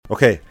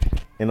Okay,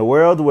 in a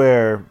world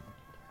where,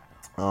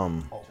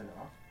 Turn it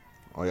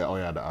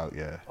off.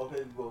 yeah.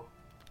 Okay, go.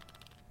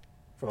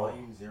 For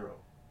Volume 0.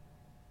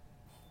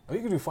 Oh, you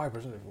can do 5%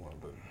 if you want,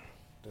 but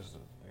just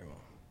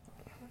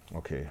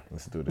Okay,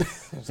 let's do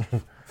this.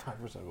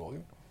 5%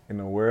 volume. In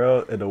a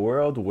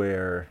world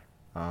where,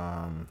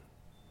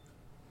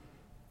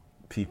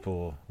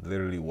 people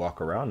literally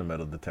walk around the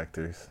metal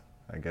detectors,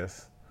 I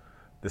guess.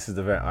 This is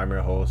the event. I'm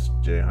your host,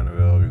 Jay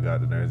Hunterville. We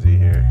got the Nerdsy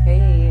here.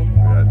 Hey. We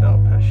got Del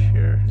Pesh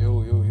here.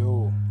 Yo.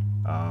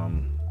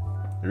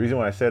 The reason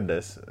why I said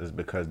this is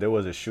because there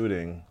was a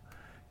shooting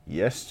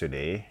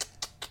yesterday.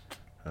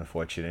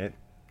 Unfortunate.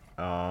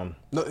 No,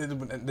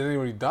 did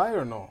anybody die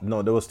or no?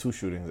 No, there was two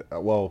shootings. There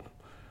were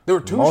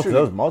two There was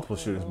shootings. multiple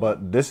shootings,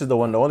 but this is the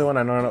only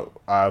one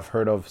I've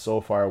heard of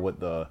so far was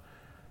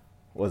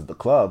the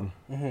club.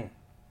 Mm-hmm.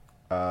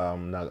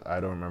 I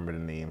don't remember the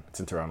name. It's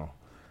in Toronto,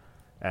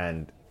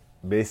 and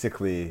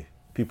basically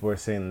people were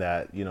saying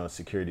that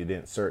security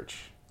didn't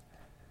search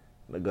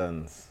the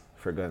guns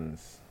for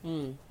guns.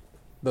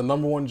 The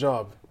number one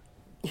job.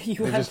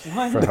 You had just-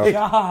 one for help.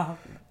 job.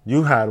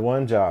 You had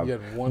one job. You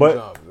had one but,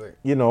 job. Like,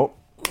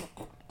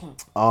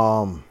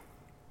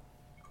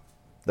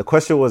 the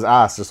question was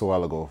asked just a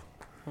while ago.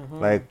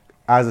 Like,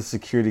 as a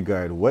security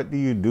guard, what do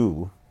you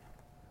do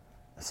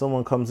if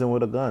someone comes in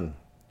with a gun?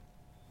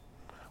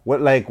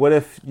 What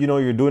if,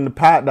 you're doing the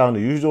pat down,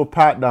 the usual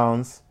pat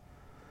downs.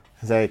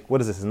 It's like,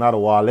 what is this? It's not a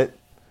wallet,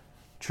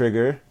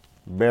 trigger,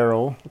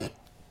 barrel,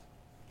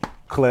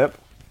 clip.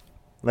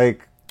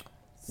 Like,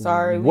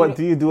 Sorry. what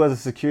do you do as a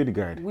security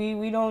guard?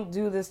 We don't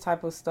do this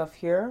type of stuff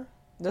here.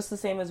 Just the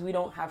same as we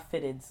don't have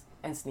fitteds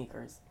and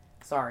sneakers.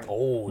 Sorry.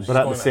 oh, But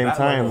at the same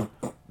time,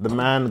 the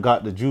man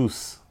got the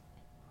juice.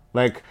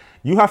 Like,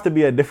 you have to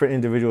be a different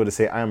individual to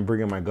say, I am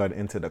bringing my gun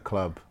into the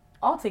club.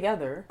 All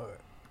together.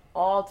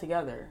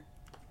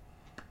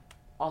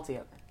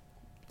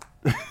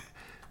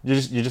 You're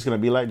just gonna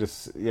be like,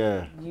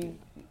 yeah.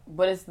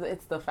 But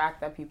it's the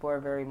fact that people are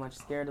very much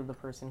scared of the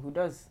person who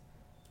does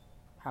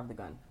have the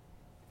gun.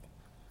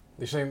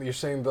 You're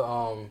saying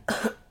the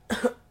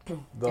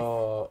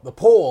the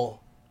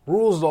poll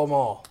rules them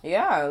all.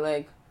 Yeah,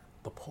 like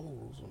The poll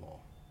rules them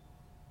all.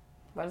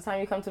 by the time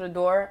you come to the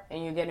door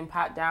and you're getting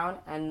pat down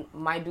and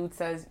my dude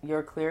says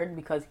you're cleared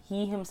because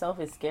he himself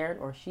is scared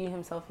or she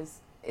himself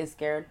is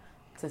scared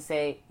to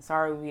say,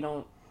 sorry, we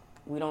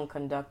don't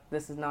conduct,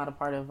 this is not a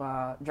part of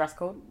dress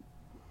code.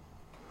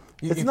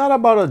 It's not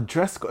about a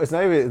dress code. It's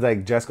not even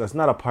like dress code. It's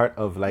not a part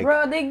of like.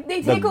 Bro,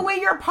 they take away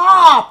your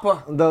pop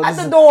at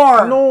the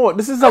door. No,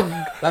 this is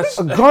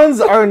guns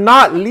are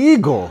not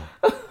legal.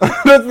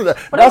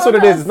 that's what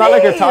it is. It's not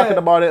like you're talking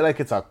about it like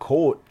it's a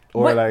coat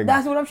or But like.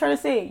 that's what I'm trying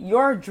to say.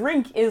 Your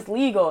drink is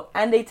legal,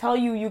 and they tell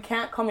you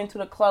can't come into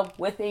the club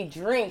with a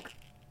drink.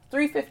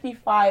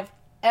 355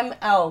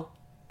 ml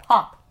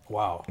pop.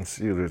 Wow.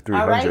 It's either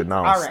 300 right?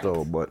 now All right.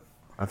 still, but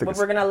I think But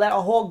we're gonna let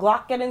a whole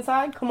Glock get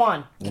inside? Come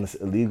on. it's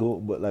illegal.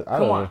 But like I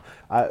Come don't on.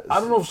 know. I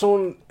don't know if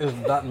someone is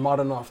that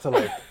modern enough to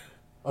like,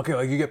 okay,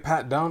 like you get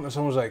pat down and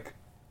someone's like,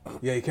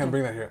 yeah, you can't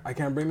bring that here. I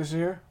can't bring this in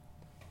here.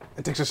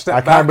 It takes a step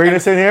I back. can't bring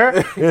this in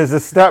here. Is a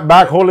step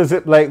back, hold a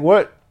zip. Like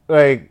what?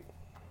 Like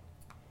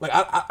Like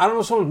I don't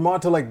know if someone's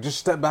mod to like just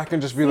step back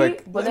and just be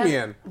like, but let me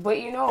in. But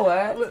you know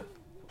what?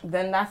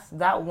 Then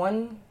that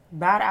one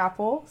bad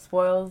apple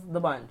spoils the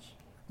bunch.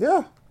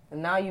 yeah,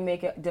 And now you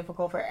make it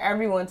difficult for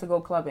everyone to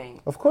go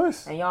clubbing. of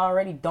course. And y'all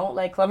already don't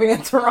like clubbing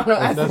in Toronto.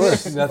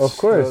 That's, Of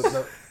course.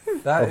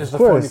 That Of is the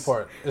course. funny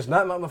part. It's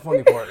not the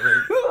funny part.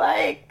 Like,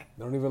 Like,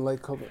 they don't even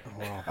like clubbing.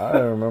 Wow. I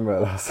remember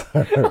last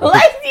time.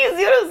 like, you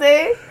see what I'm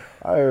saying?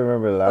 I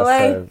remember last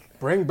Like- time.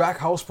 Bring back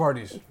house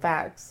parties,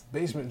 Facts.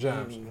 basement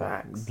jams.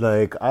 Facts.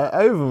 Like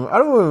I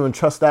don't even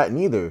trust that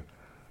neither.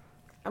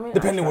 I mean,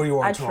 Depending where you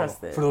are I in Toronto.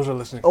 trust it. For those who are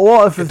listening.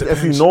 Well, if you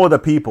depends. know the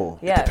people.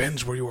 Yes.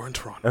 Depends where you are in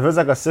Toronto. If it's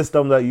like a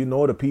system that you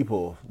know the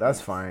people, that's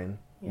fine.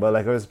 But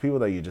like if it's people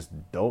that you just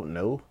don't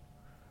know,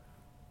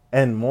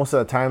 and most of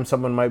the time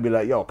someone might be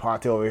like, "Yo,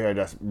 party over here,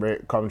 just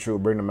come through,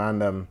 bring the man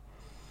them."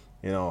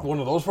 One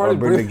of those or parties.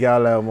 bring the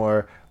gal them,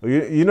 or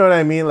you know what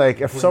I mean.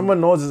 Like if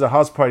someone knows it's a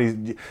house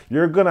party,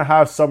 you're gonna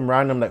have some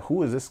random like,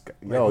 who is this guy?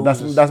 Yo, who that's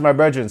is this? that's my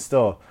brethren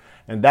still,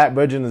 and that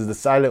brethren is the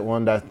silent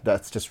one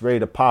that's just ready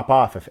to pop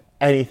off if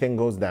anything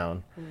goes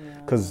down.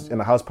 Because in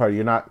a house party,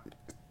 you're not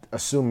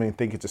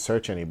thinking to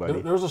search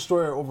anybody. There was a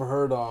story I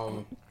overheard.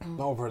 Not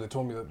overheard. They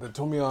told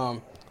me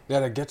they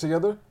had a get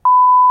together.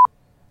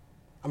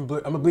 I'm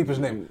gonna bleep his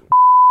name.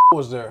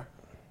 Was there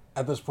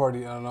at this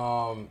party,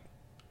 and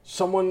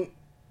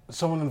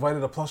someone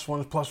invited a plus one,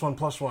 and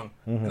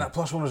that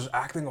plus one was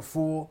acting a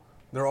fool.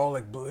 They're all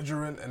like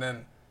belligerent, and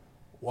then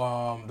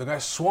the guy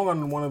swung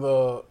on one of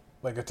the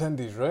like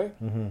attendees, right?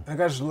 And the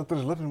guy just looked at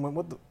his lip and went,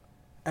 "What the?"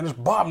 And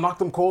just Bob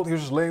knocked him cold. He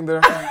was just laying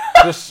there,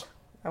 just.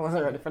 I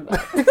wasn't ready for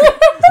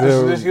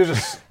that. He was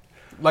just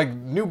like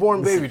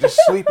newborn baby, just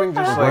sleeping,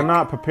 just We're like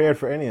not prepared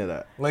for any of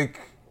that. like,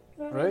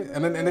 right?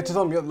 And then they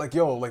tell me like,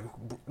 yo,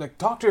 like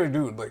talk to your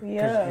dude, like, 'cause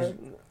Yeah.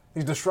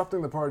 he's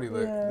disrupting the party,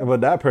 like. But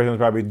that person's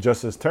probably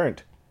just as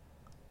turned.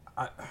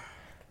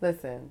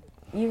 Listen,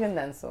 Even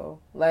then, so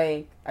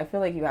like I feel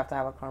like you have to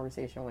have a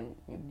conversation when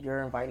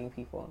you're inviting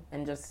people,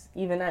 and just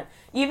even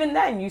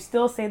then, you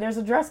still say there's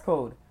a dress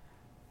code,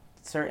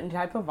 certain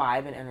type of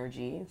vibe and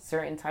energy,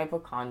 certain type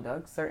of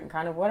conduct, certain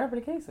kind of whatever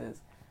the case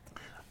is.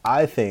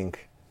 I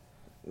think,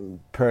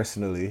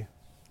 personally,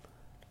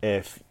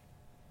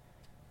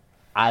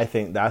 I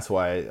think that's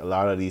why a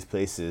lot of these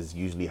places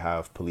usually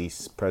have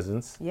police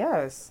presence.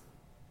 Yes.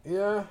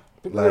 Yeah.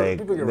 People Like,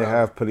 get they around.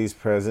 have police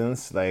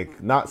presence,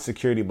 like, not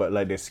security, but,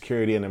 like, there's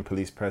security and then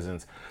police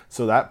presence.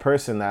 So that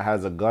person that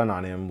has a gun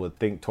on him would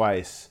think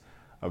twice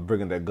of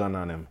bringing their gun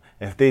on him.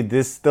 If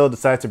they still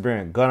decide to bring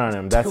a gun on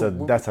him, that's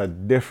a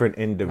different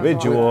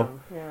individual.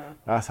 Yeah.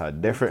 That's a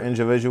different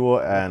individual,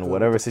 and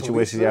whatever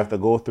situations you have to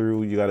go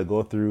through, you got to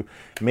go through.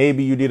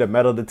 Maybe you need a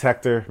metal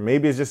detector.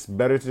 Maybe it's just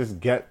better to just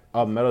get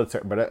a metal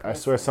detector. But I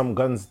swear some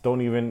guns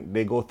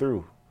they go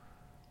through.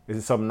 Is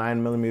it some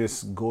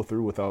 9mm go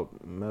through without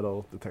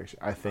metal detection?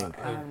 I think.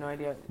 I have no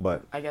idea.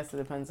 But I guess it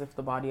depends if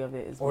the body of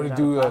it is. Or made they out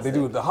do of they do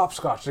plastic. the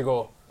hopscotch.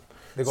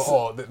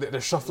 They're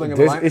shuffling in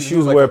the there's line.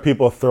 issues like where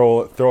people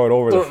throw it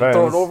over the fence.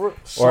 throw it over,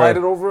 slide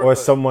it over. Or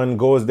someone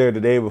goes there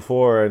the day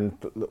before, and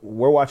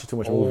we're watching too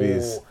much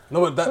movies.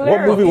 No, but that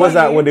What movie was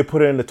that when they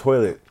put it in the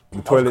toilet?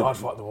 The toilet.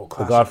 The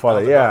The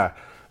Godfather. Yeah.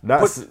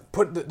 That's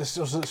Put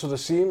the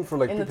scene for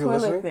like in the people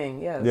toilet listening.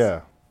 thing. Yes.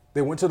 yeah.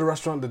 They went to the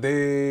restaurant the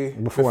day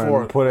Before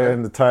and put it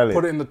in the toilet.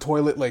 Put it in the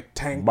toilet like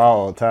tank.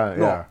 Ball time.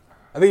 No, Yeah.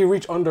 I think you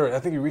reach under it. I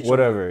think you reach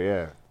Whatever.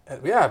 Yeah.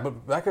 Under. Yeah,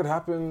 but that could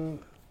happen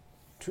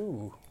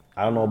too.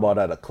 I don't know about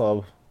at a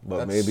club, but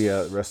That's- maybe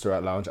a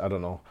restaurant lounge. I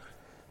don't know.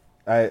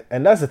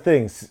 And that's the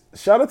thing.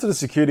 Shout out to the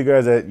security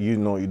guards that you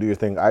do your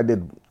thing. I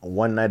did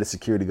one night as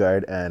security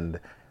guard, and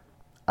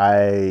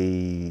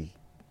I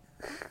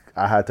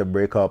had to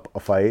break up a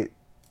fight,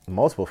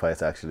 multiple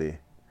fights actually.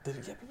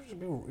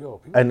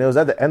 People And it was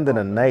at the end of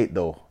the night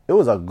though. It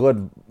was a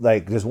good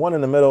there's one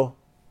in the middle,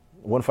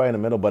 one fight in the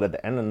middle, but at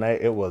the end of the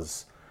night it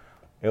was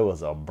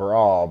a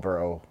brawl,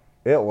 bro.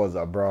 It was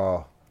a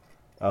brawl.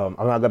 I'm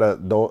not gonna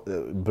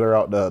blur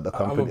out the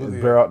company,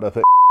 blur out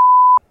the.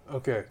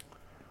 Okay.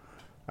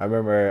 I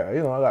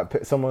remember,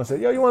 someone said,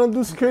 "Yo, you want to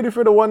do security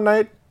for the one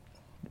night?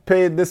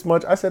 Pay this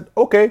much." I said,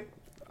 "Okay."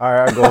 All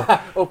right, I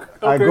go. Okay.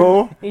 I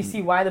go. You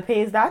see why the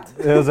pay is that?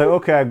 It was like,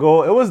 okay, I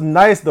go. It was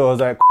nice though. It was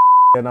like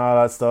and all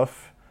that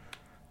stuff.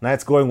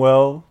 Night's going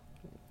well.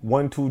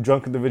 1-2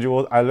 drunk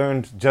individuals. I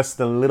learned just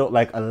a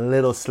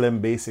little slim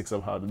basics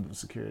of how to do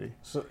security.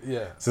 So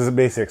yeah. So this is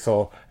basic.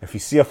 So if you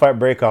see a fight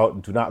break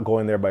out, do not go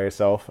in there by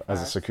yourself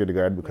as a security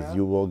guard because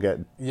you will get.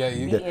 Yeah.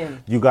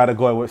 You got to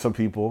go in with some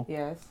people.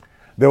 Yes.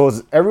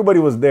 Everybody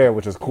was there,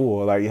 which is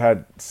cool. Like you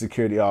had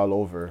security all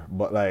over,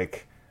 but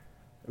like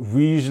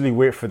we usually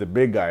wait for the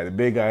big guy. The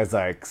big guy is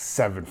like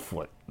 7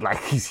 foot,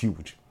 like he's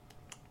huge.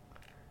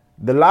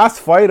 The last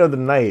fight of the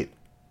night,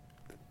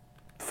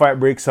 fight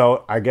breaks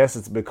out. I guess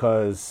it's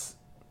because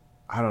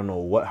I don't know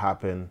what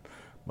happened,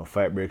 but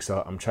fight breaks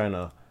out. I'm trying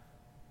to.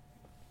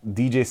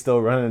 DJ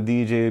still running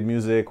DJ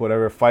music,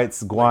 whatever.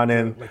 Fights going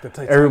in. like the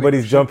Titanic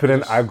Everybody's ship, jumping in.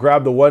 just- I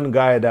grabbed the one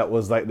guy that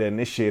was like the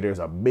initiator, is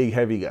a big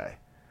heavy guy.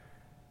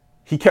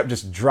 He kept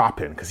just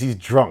dropping because he's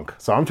drunk.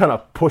 So I'm trying to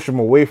push him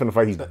away from the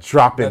fight. He's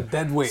dropping. that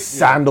dead weight, yeah.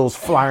 Sandals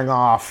flying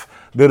off.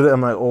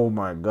 I'm like, oh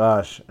my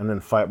gosh. And then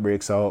fight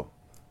breaks out.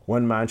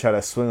 One man tried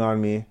to swing on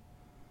me.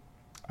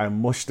 I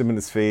mushed him in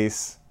his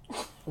face.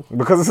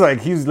 Because it's like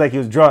he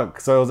was drunk.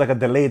 So it was like a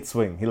delayed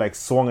swing. He like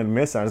swung and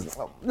missed. And I was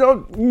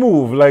like,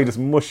 move. Like just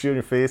mush you in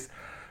your face.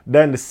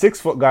 Then the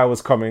 6-foot guy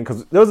was coming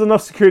because there was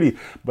enough security.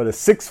 But the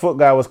 6-foot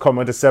guy was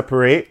coming to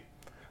separate.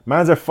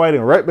 Mans are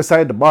fighting right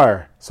beside the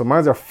bar. So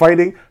mans are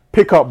fighting.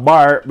 Pick up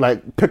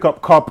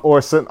cup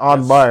or sit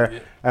on bar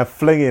and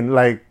flinging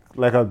like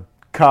a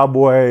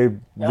cowboy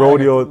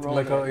rodeo.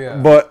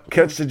 But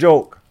catch the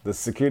joke. The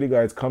security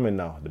guard's coming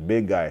now, the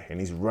big guy, and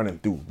he's running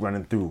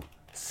through,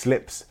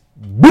 slips,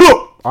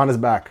 boop, on his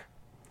back,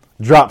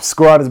 drops,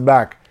 score on his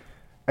back.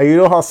 And you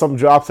know how some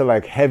drops are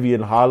like heavy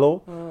and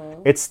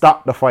hollow? It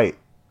stopped the fight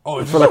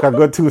for like a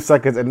good 2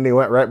 seconds, and then they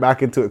went right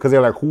back into it because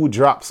they're like, who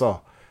drops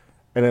her?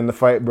 And then the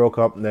fight broke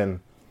up, and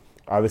then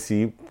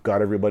obviously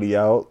got everybody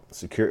out.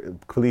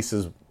 Police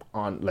is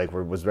on,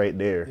 was right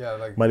there.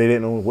 Yeah, but they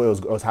didn't know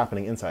what was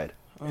happening inside.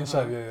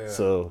 Inside, yeah.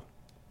 So,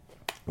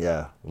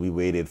 yeah, we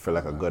waited for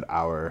like a good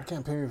hour. You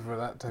can't pay me for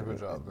that type of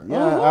job. Man.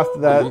 Yeah, after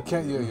that, You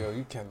can't,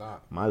 you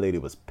cannot. my lady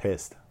was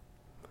pissed.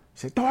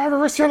 She said, "Don't ever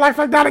risk your life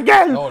like that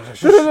again." Oh,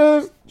 just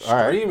All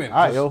screaming.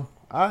 right, yo.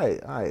 All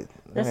right.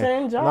 They're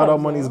saying jobs, Not all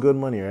money's yo. good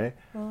money, right?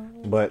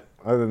 But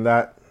other than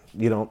that,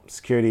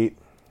 security.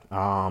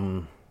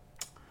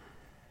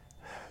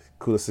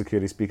 Coolest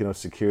security. Speaking of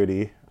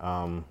security,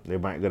 they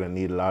might gonna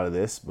need a lot of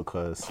this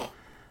because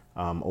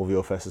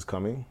OVO Fest is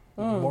coming.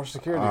 More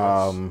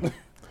security.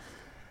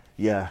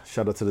 Yeah,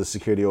 shout out to the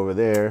security over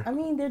there. I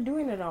mean, they're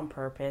doing it on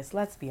purpose.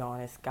 Let's be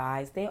honest,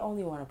 guys. They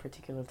only want a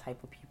particular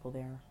type of people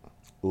there.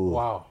 Ooh.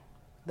 Wow.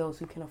 Those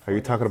who can afford Are you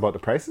it. talking about the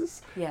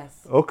prices?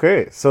 Yes.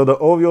 Okay, so the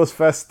OVO's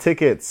Fest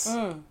tickets.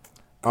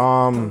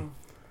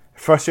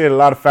 Frustrated a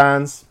lot of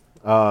fans.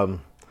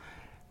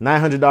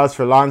 $900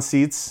 for lawn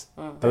seats,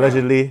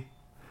 allegedly.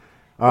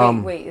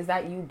 Wait, is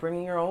that you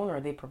bringing your own, or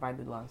they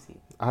provided lawn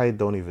seats? I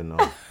don't even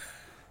know.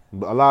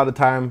 But a lot of the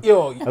time,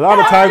 Yo, these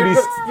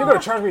you're gonna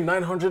charge me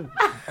 $900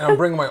 and I'm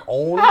bringing my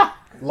own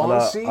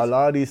lawn seat? a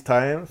lot of these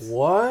times,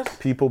 What?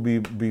 people be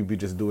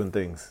just doing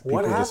things.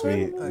 What People just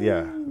be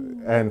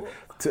happened?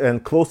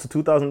 and close to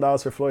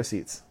 $2,000 for floor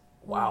seats.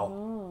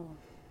 Wow.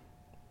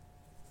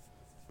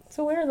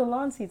 So where are the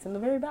lawn seats? In the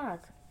very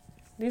back.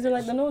 These are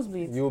like the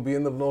nosebleeds. You will be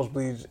in the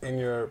nosebleeds in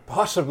your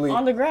possibly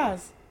On the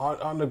grass.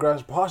 on the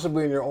grass,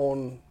 possibly in your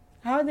own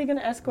How are they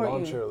gonna escort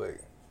lawn you chair.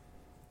 Like,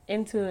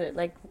 into it?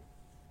 Like,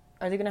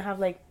 are they gonna have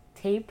like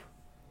tape,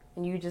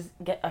 and you just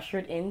get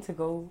ushered in to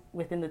go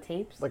within the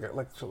tapes? like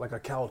a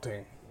cow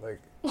thing.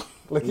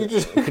 Like you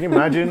just. Can you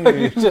imagine?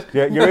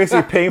 You're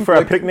basically paying for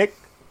a picnic.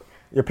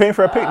 You're paying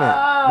for a picnic.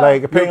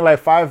 Like you're paying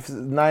like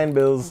 $5-9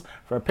 bills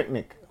for a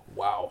picnic.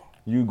 Wow.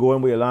 You go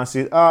in with your lawn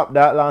seat. Oh,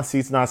 that lawn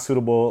seat's not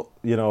suitable.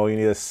 You know, you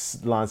need a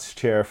lawn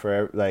chair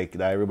for like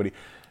that. Everybody.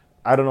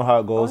 I don't know how it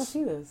I want to goes.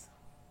 see this.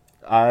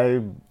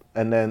 And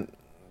then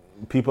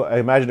people. I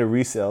imagine the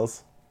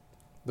resales.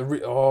 You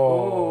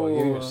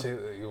didn't even say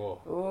that.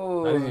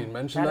 Ooh, I didn't even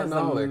mention that is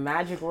now. a Like,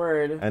 magic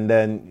word. And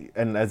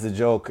as a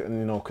joke, and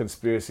you know,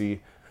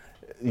 conspiracy.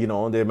 You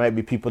know, there might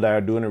be people that are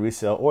doing a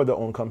resale or their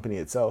own company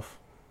itself.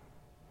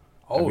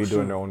 Be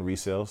doing their own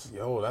resales.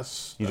 Yo,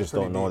 that's You just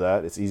don't know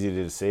that. It's easy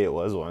to just say it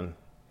was one.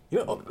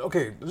 You know,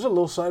 okay, there's a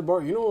little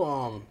sidebar. You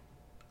know,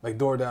 like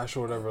DoorDash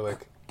or whatever,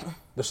 like,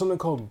 there's something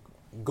called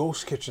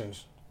ghost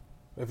kitchens,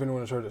 if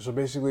anyone has heard it. So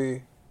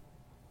basically,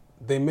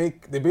 they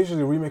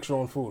basically remix their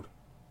own food,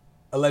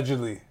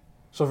 allegedly.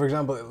 So for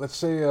example, let's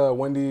say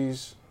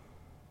Wendy's,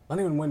 not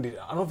even Wendy's,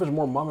 I don't know if it's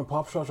more mom and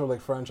pop shops or like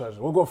franchises.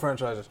 We'll go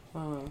franchises.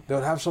 They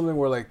would have something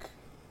where like,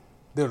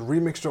 they would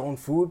remix their own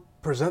food,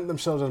 present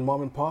themselves as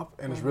mom and pop,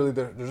 and it's really,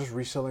 they're just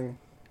reselling.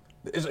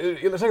 It's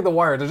like The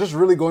Wire. They're just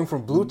really going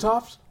from blue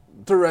tops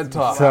to red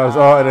tops.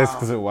 Oh, it is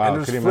because wow. And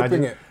they're Could you flipping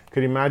imagine? it.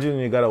 Could you imagine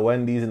you got a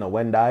Wendy's and a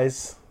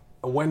Wendy's?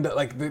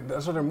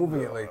 That's how they're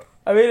moving it. Like,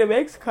 I mean, it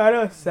makes kind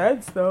of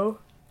sense though.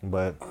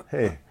 But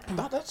hey,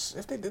 that's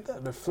if they did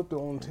that, they flip their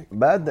own ticket.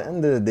 but at the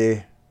end of the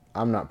day,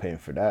 I'm not paying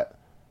for that.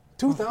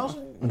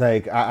 2,000?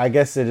 Like I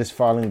guess they're just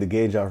following the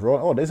gauge of Roy.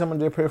 Oh, there's someone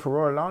they pay for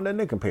Roy Lawn, then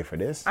they can pay for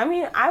this. I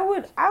mean, I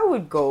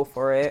would go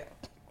for it.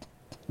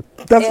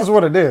 That's just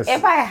what it is.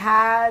 If I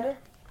had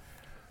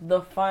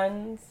the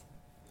funds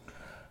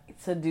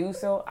to do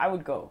so, I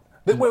would go.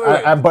 Wait.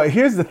 But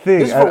here's the thing.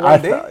 This is for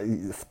 1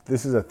 day?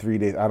 This is a 3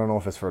 day. I don't know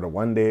if it's for the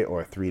 1 day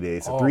or 3 days.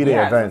 It's a 3 day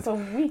yeah, event. it's a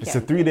weekend. It's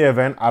a 3 day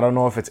event. I don't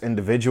know if it's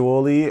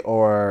individually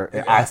or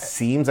it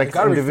seems like it's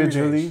gotta be 3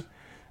 individually. days.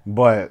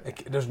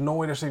 But There's no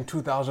way they're saying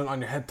 2,000 on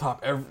your head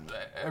top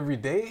every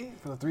day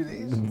for the 3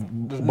 days.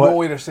 There's no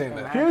way they're saying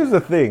that. here's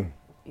the thing.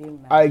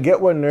 I get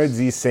what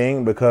Nerdzy's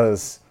saying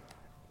because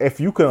if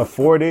you can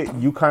afford it,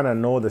 you kind of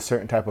know the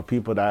certain type of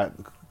people that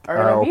are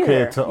gonna be okay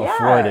there. to Yeah.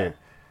 afford it.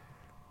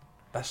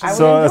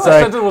 So it's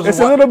like it's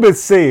a little bit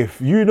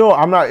safe. You know,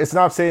 it's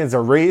not saying it's a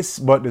race,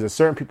 but there's a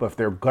certain people, if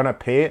they're gonna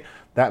pay it,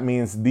 that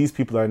means these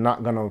people are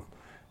not gonna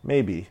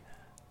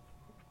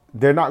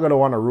they're not gonna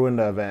want to ruin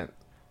the event.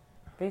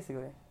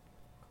 Basically.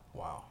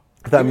 Wow.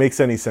 If that makes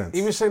any sense.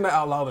 Even saying that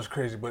out loud is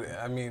crazy, but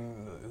I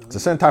mean, It's a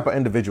certain type of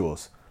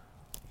individuals.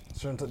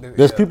 there's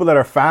There's people that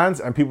are fans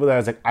and people that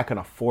are like, I can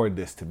afford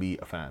this to be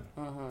a fan.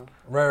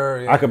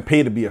 Right, I can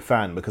pay to be a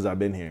fan because I've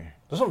been here.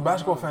 There's some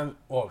basketball fans.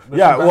 Well,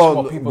 Yeah,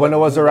 well, people when that it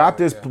was the move that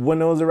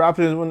way,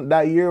 Raptors,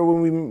 that year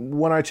when we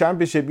won our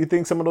championship, you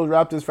think some of those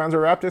Raptors fans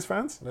are Raptors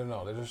fans?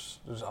 No, they're just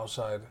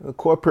outside. The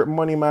corporate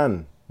money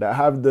man that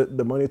have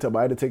the money to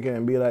buy the ticket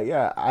and be like,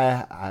 yeah,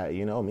 I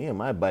you know, me and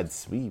my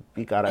buds, we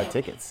got our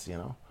tickets, you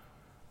know.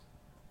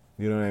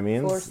 You know what I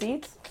mean? 4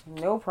 seats,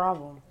 no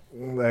problem.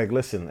 Like,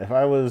 listen, if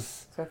I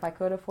was, So if I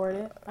could afford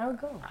it, I would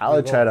go. I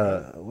would try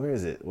to. Where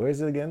is it? Where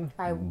is it again?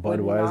 I would not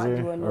Budweiser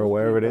do a or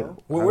wherever it is.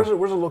 nosebleed,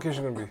 Where's the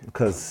location gonna be?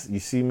 Because you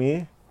see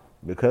me,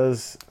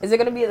 because Is it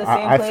gonna be at the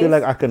same I place? feel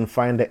like I can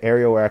find the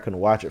area where I can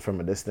watch it from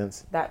a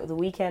distance. that the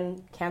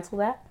weekend cancel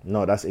that.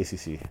 No, that's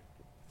ACC.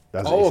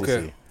 That's Oh, ACC.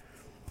 okay.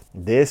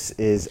 This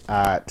is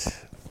at.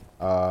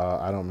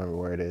 I don't remember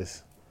where it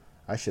is.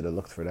 I should have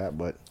looked for that,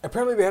 but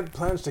Apparently, they had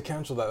plans to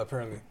cancel that.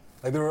 Apparently,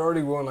 like they were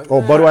already going like.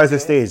 Budweiser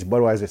stage.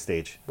 Budweiser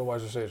stage.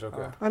 Budweiser stage.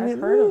 Okay. I mean, I've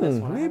heard of this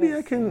one. maybe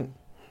I haven't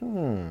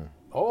can.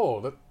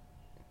 Oh,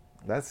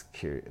 That's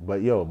curious,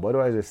 but yo,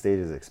 Budweiser stage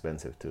is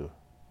expensive too.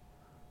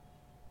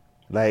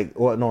 Like,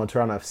 no,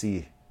 Toronto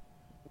FC,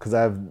 because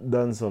I've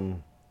done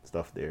some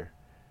stuff there,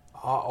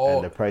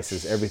 and the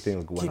prices,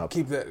 everything's going up.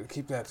 Keep that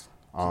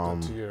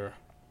to your.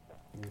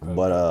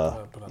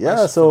 But put a yeah,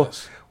 nice so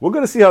finesse. we're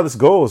gonna see how this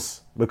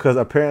goes because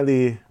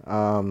apparently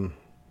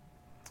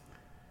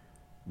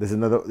there's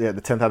another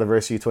the 10th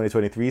anniversary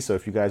 2023. So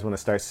if you guys want to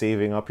start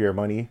saving up your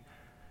money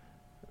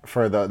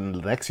for the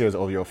next year's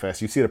OVO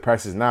Fest, you see the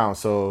prices now.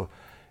 So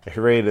if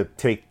you're ready to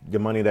take the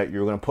money that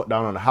you're gonna put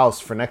down on the house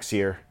for next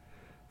year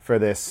for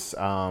this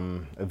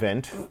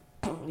event,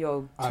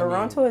 Yo,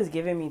 Toronto is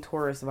giving me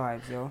tourist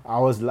vibes, yo. I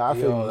was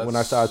laughing Yo, when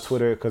I saw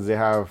Twitter because they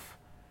have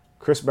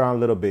Chris Brown,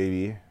 Little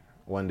Baby.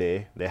 One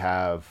day they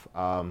have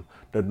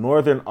the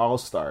Northern All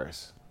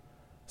Stars.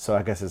 So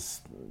I guess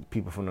it's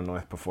people from the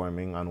North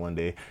performing on one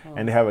day,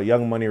 and they have a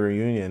Young Money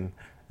reunion.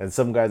 And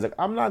some guys like,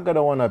 I'm not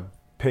gonna want to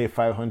pay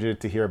 $500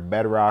 to hear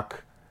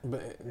Bedrock.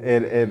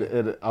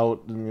 It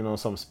out,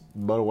 some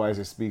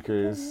Budweiser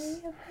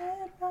speakers.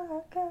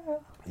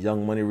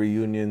 Young Money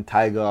reunion,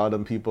 Tyga, all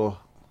them people,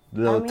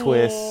 Little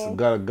Twist,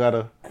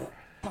 Gutta.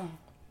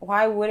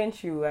 Why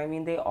wouldn't you? I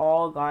mean, they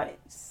all got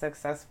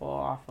successful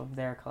off of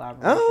their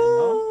collaboration.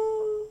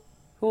 No?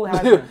 Who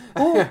hasn't?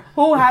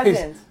 Who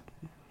hasn't?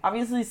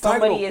 Obviously,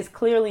 somebody is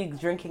clearly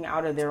drinking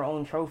out of their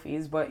own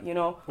trophies, but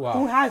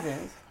who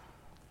hasn't?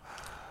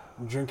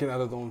 Drinking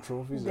out of their own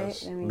trophies.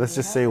 Let's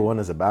just say one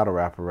is a battle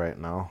rapper right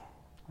now.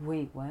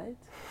 Wait, what?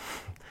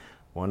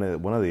 One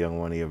of the Young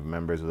Money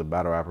members was a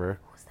battle rapper.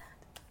 Who's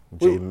that?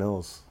 Jay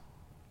Mills.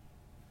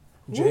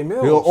 Jay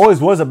Mills. He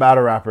always was a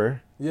battle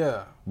rapper.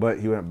 Yeah. But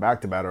he went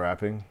back to battle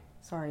rapping.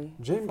 Sorry.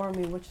 Inform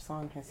me, which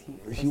song has he?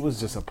 He was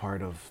just a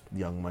part of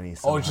Young Money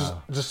somehow.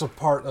 Oh, just a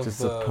part of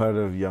a part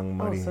of Young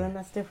Money. Oh, so then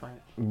that's different.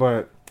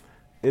 But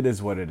it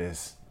is what it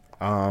is.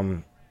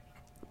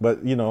 But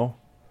if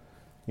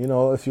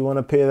you want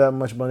to pay that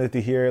much money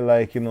to hear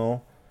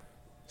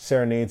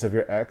serenades of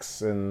your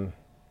ex and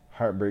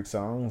heartbreak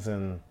songs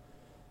and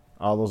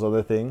all those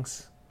other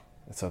things,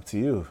 it's up to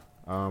you.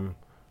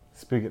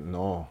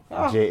 J-A-E.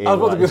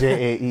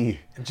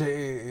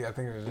 J-A-E, I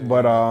think it is.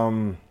 But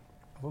I'm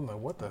like,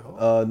 what the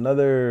hell?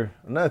 Another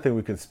thing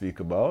we can speak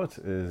about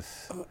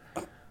is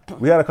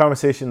we had a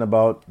conversation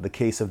about the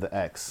case of the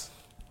ex.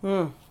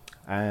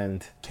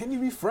 And can you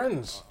be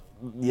friends?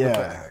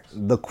 Yeah.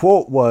 The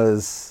quote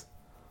was,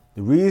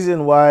 the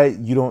reason why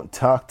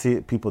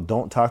people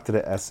don't talk to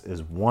the ex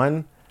is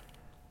 1,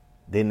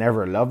 they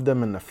never loved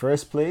them in the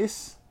first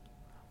place,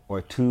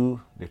 or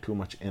 2, they're too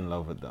much in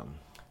love with them.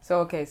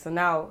 So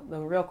now the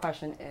real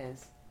question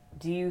is,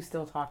 do you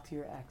still talk to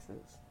your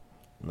exes?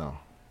 No.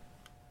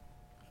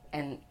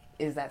 And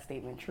is that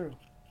statement true?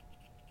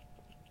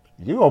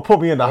 You gonna put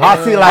me in the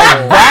hot seat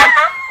like that?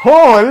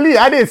 Holy,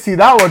 I didn't see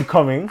that one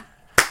coming.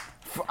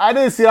 At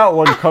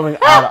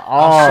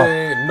all. I'll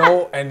say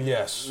no and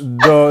yes.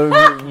 No,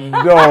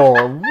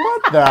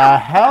 what the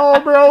hell,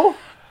 bro?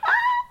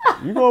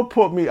 You gonna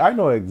put me? I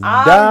know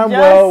damn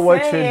well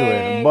what you're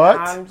doing, but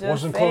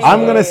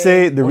I'm gonna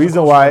say the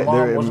reason why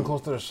wasn't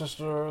close to their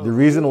sister. The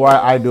reason why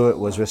I do it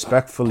was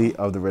respectfully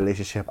of the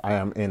relationship I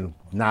am in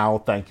now.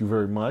 Thank you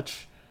very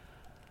much.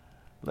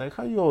 Like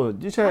how you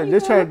try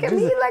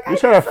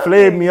to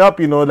flame me up,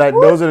 like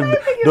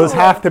those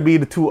have to be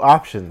the two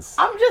options.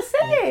 I'm just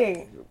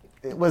saying.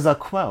 It was a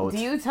quote. Do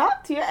you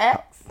talk to your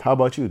ex? How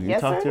about you? Do you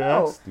talk to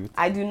your ex?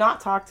 I do not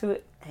talk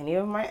to any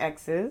of my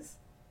exes.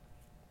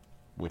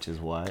 Which is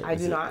why I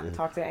do not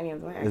talk to any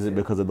of my exes. Is it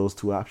because of those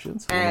two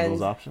options? One of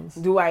those options?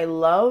 Do I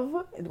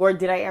love, or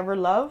did I ever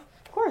love?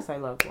 Of course I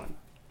loved one.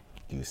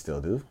 Do you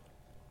still do?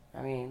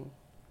 I mean,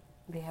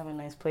 they have a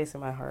nice place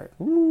in my heart.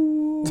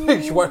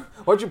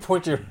 Why'd you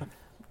point your...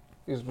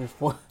 Is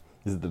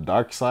it the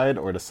dark side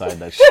or the side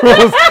that shows?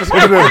 Is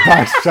it the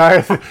dark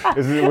side?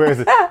 Is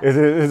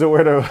it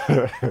where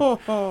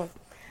the...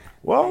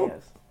 Well,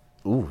 yes.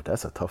 Ooh,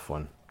 that's a tough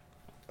one.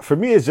 For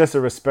me, it's just a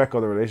respect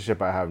of the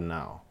relationship I have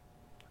now.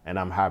 And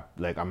I'm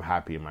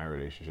happy in my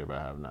relationship I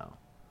have now.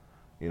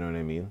 You know what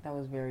I mean? That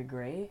was very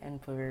gray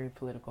and very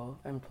political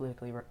and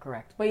politically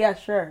correct. But yeah,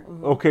 sure.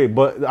 Mm-hmm. Okay,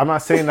 but I'm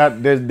not saying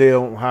that they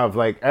don't have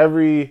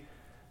every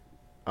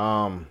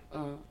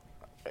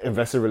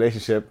invested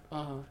relationship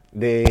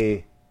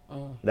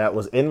that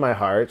was in my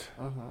heart.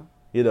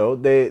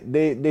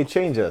 They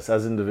change us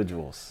as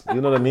individuals. You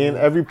know what I mean?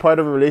 Every part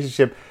of a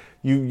relationship,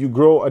 you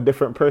grow a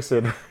different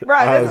person.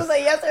 Right, this is a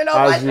yes or no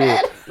question.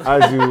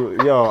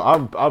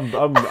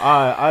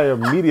 I am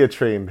media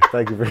trained.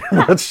 Thank you very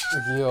much.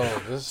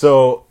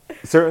 So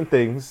certain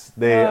things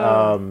they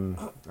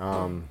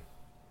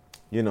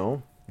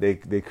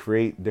they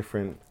create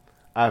different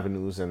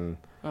avenues and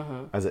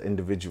as an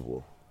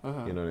individual.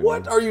 You know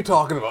what are you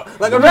talking about?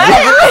 Like I'm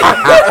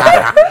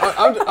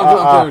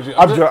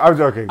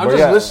joking. I'm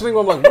just listening.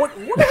 I'm like, what?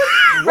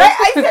 Right?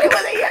 I said it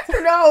was a yes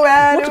or no,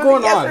 man. What's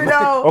going on?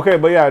 No. Okay,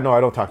 but yeah, no, I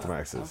don't talk to my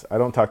exes.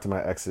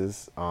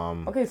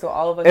 Okay, so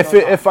all of us.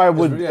 If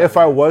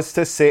I was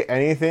to say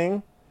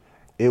anything,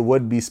 it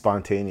would be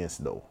spontaneous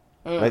though.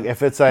 Like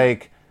if it's I'm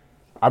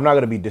not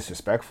gonna be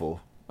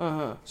disrespectful.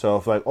 So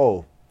if we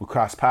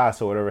cross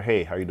paths or whatever,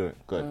 hey, how you doing?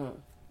 Good.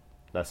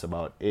 That's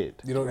about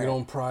it. You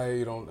don't pry.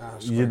 You don't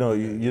ask. You know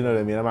what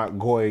I mean. I'm not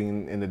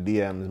going in the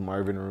DMs,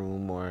 Marvin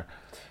Room or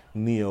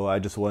Neo. I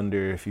just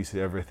wonder if you should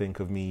ever think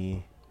of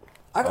me.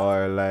 I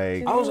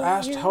was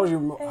asked how's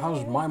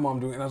my mom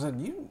doing, and I said,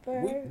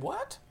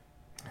 what?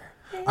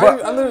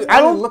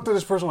 I looked at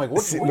this person like,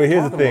 what? But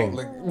here's the thing,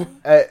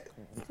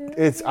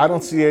 I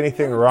don't see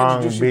anything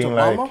wrong being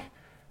like, mama?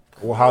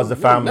 Well, how's the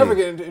family? Never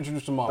get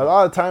introduced to mom. A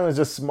lot of time it's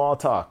just small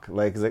talk.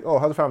 Like it's like, oh,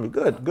 how's the family?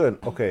 Good,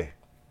 okay.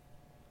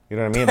 You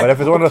know what I mean? But if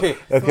it's one of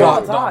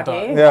small talk,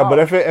 eh? Yeah, but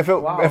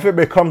if it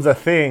becomes a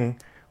thing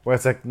where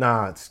it's like,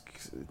 nah,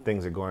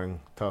 things are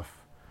going tough.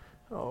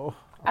 Oh,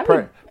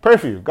 Pray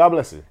for you. God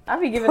bless you. I'd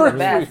be giving the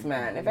best,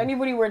 man. If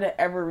anybody were to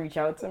ever reach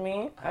out to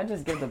me, I'd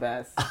just give the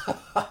best.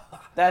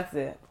 That's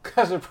it.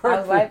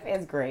 My life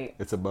is great.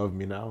 It's above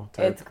me now.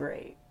 It's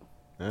great.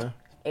 Yeah?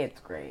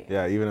 It's great.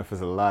 Yeah, even if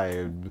it's a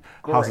lie.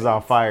 House is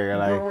on fire.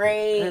 Like,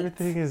 great.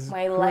 Everything is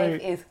My great.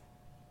 life is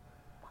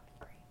fucking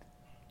great.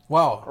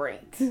 Wow.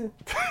 Great.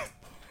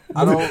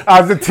 I don't.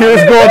 As the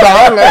tears go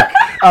down, like,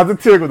 as the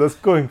tears go, that's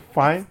going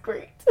fine.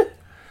 Great.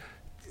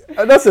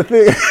 And that's the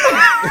thing.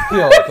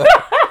 Yo,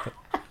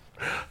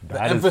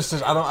 the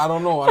emphasis. I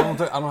don't know. I don't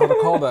know how to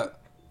call that.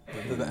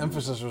 The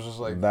emphasis was just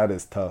like. That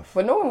is tough.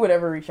 But no one would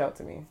ever reach out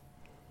to me.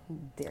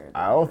 Dare.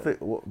 I don't think.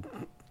 Well,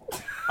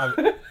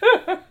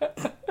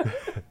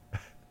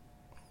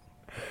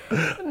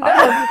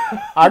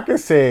 I could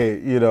say,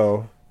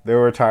 there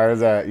were times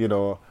that,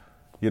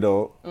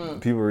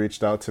 people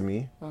reached out to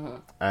me,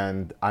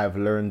 and I've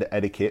learned the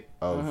etiquette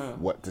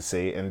of what to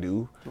say and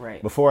do.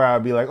 Right. Before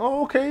I'd be like,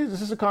 oh, okay,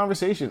 this is a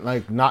conversation,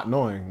 like not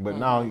knowing. But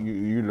now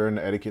you learn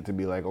the etiquette to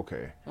be like,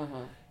 okay,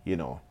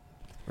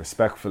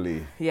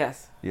 respectfully.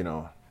 Yes.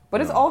 But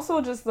it's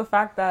also just the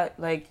fact that,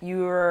 like,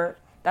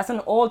 that's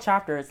an old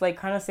chapter. It's like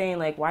kind of saying,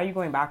 like, why are you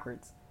going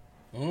backwards?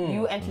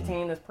 You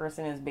entertaining this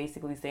person is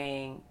basically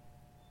saying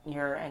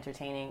you're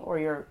entertaining or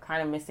you're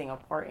kind of missing a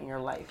part in your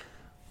life.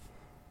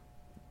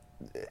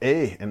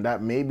 Hey, and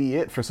that may be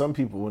it for some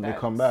people when they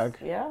come back.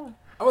 Yeah. I'm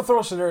gonna throw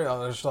a scenario out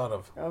that I just thought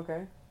of.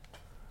 Okay.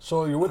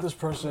 So you're with this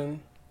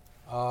person.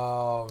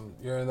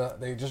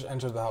 They just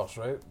entered the house,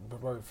 right?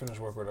 Probably finished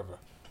work, whatever.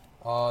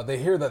 They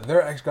hear that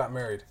their ex got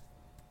married.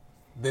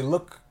 They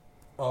look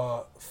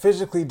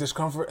physically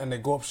discomfort, and they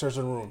go upstairs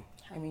to the room.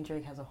 I mean,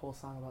 Drake has a whole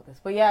song about this,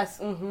 but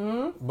yes,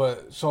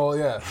 But so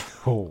yeah,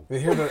 Oh. they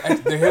hear the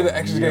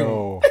ex is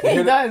getting.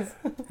 He does.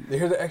 They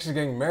hear the ex is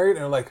getting married, and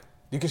they're like,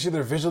 you can see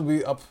they're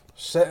visibly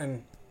upset,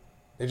 and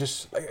they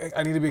just,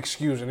 I need to be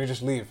excused, and they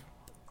just leave.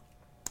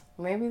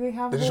 Maybe they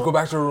have. They just go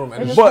back to their room,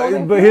 and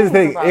But here's the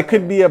thing: it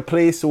could be a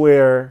place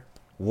where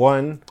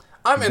one.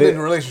 I'm ending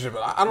the relationship.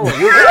 I don't know.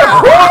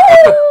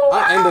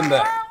 I'm ending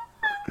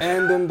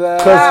that.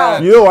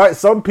 Because you know what?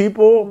 Some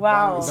people.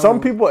 Wow. Some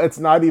people, it's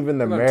not even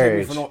the Don't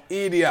marriage. take me for no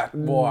idiot,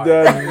 boy.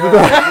 The-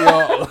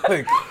 Yo,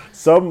 like,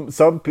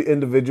 some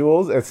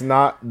individuals, it's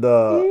not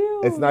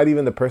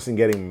even the person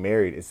getting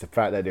married. It's the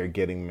fact that they're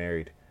getting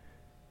married.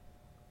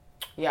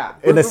 Yeah.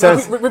 In a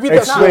sense, repeat that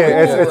explain.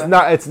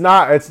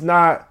 It's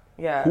not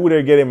Yeah. who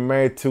they're getting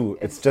married to.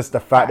 It's just the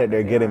fact that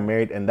they're getting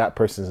married and that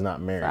person's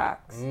not married.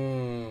 Facts.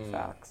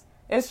 Facts.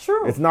 It's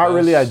true. It's not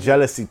really a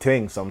jealousy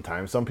thing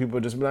sometimes. Some people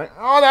just be like,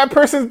 oh, that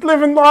person's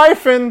living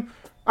life and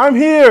I'm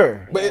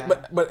here.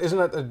 but isn't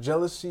that a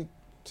jealousy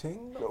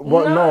thing?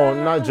 Well, no,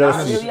 not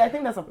jealousy. Really, I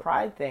think that's a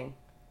pride thing.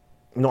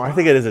 No, I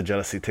think it is a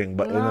jealousy thing,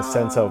 but in the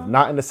sense of,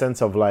 not in the sense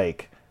of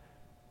like,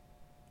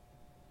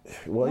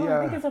 well, No, I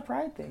think yeah. it's a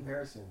pride thing.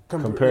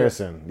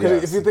 Comparison. Because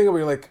Yes. if you think about it,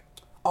 you're like,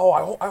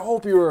 oh, I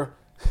hope you're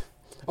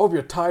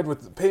tied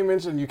with the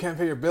payments and you can't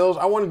pay your bills.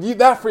 I wanted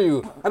that for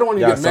you. I don't want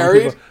you to get some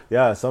married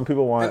people, some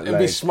people want and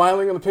be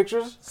smiling in the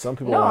pictures. some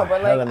people No, want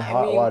but, hell like, and I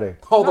hot mean- water.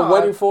 All the No,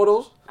 wedding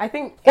photos. I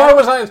think. Why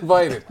was I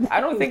invited? I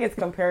don't think it's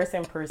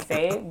comparison per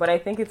se, but I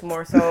think it's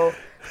more so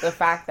the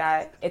fact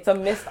that it's a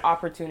missed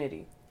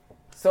opportunity.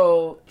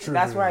 So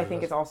that's where I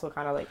think it's also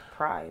kind of like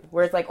pride,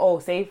 where it's like, oh,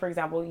 say for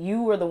example,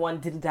 you were the one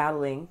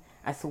diddle-daddling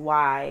as to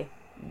why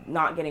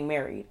not getting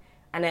married,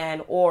 and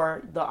then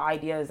or the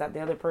idea is that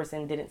the other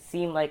person didn't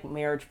seem like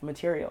marriage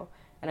material,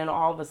 and then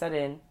all of a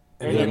sudden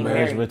they're getting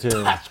married.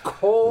 material. That's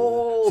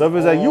cold. So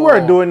it's like you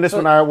weren't doing this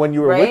when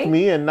you were Right? with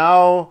me, and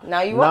now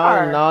you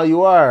are. Now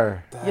you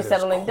are. You're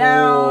settling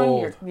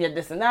down, you're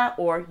this and that,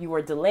 or you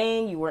were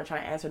delaying, you weren't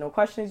trying to answer no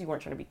questions, you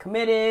weren't trying to be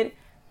committed.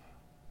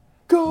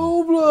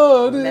 Cold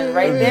blooded. And then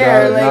right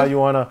there, Now like, you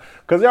wanna,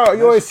 cause you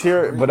always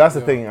hear, but that's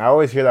the thing. I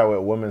always hear that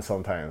with women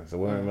sometimes. The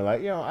women be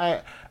like,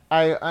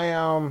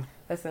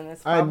 listen,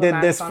 it's I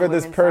did this problematic on for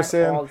this women's side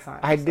person. all the time,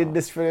 I so. did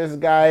this for this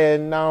guy,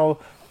 and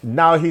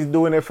now he's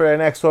doing it for the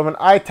next woman.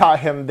 I taught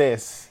him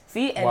this,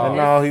 See, and and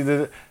now he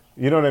did it.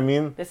 You know what I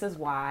mean? this is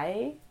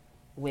why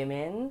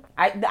women,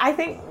 I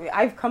think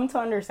I've come to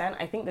understand,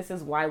 I think this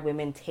is why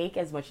women take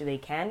as much as they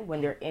can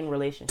when they're in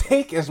relationships.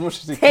 Take as much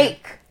as they can.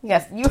 Take.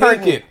 Yes, you heard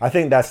Take me. it. I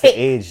think that's the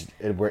age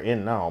that we're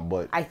in now.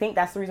 But I think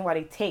that's the reason why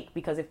they take,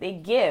 because if they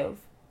give,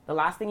 the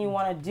last thing you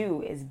want to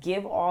do is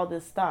give all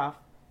this stuff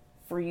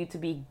for you to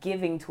be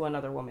giving to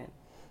another woman.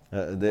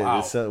 what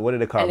do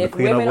they call And it? The if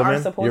clean up women are woman.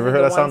 You supposedly ever heard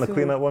the that song, ones the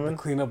clean up woman?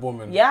 Clean up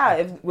woman. Yeah,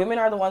 if women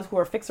are the ones who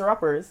are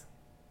fixer-uppers,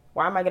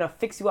 why am I going to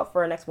fix you up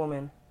for a next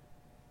woman?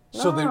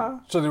 So Nah.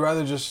 they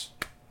rather just.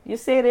 You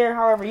stay there,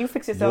 however, you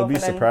fix yourself. You'll be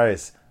and then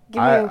surprised. give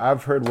me-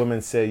 I've heard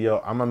women say,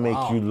 "Yo, I'm gonna make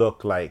you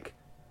look like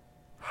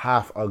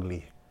half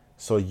ugly,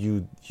 so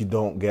you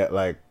don't get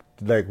like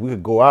we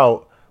could go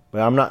out,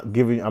 but I'm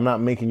not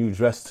making you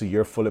dress to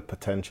your full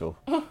potential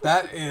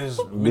That is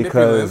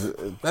because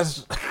manipulative.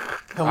 That's.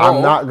 Hello.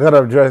 I'm not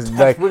gonna dress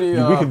like pretty,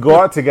 we could go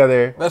out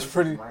together. That's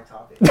pretty. My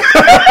topic.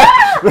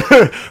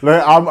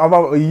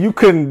 Like you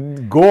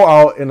can go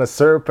out in a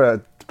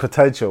certain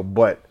potential,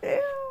 but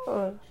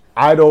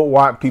I don't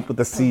want people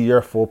to see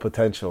your full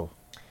potential.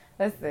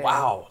 Listen.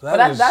 Wow,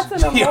 that's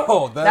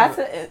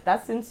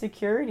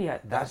insecurity.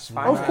 That's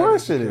fine. Of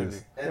course it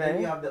is. And then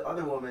you have the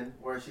other woman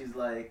where she's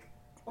like,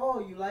 "Oh,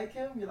 you like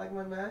him? You like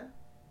my man?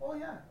 Oh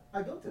yeah,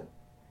 I built him."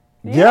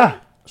 Yeah.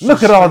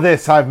 Look at all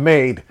this I've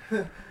made.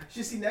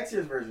 Should see next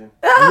year's version.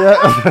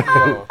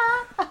 Yeah.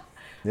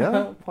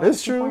 Yeah.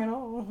 It's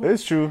true.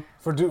 It's true.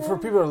 For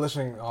people that are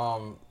listening,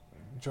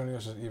 joining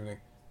us this evening,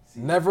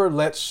 never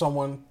let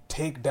someone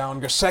take down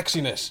your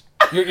sexiness.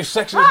 Your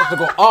sexiness has to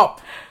go up.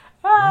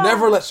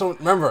 Never let someone.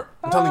 Remember,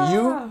 I'm telling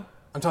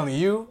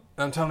you,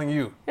 and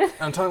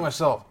I'm telling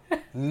myself.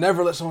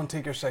 Never let someone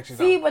take your sexy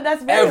down. See, but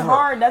that's very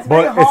hard. That's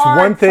but very hard. It's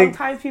one thing,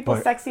 sometimes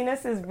people's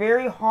sexiness is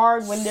very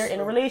hard when they're in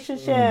a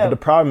relationship. But the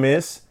problem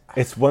is,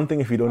 it's one thing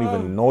if you don't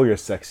even know your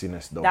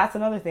sexiness, though. That's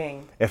another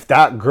thing. If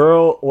that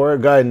girl or a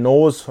guy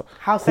knows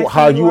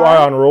how you are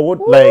on road,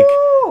 Ooh, like,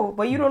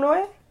 but you don't know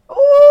it.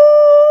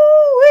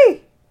 Ooh,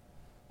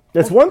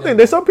 it's one thing.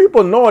 There's some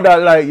people know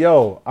that, like,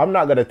 yo, I'm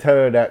not gonna tell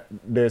her that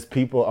there's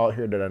people out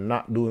here that are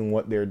not doing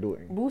what they're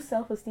doing. Boost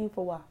self-esteem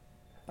for what?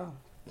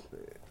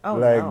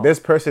 This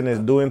person is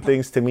doing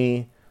things to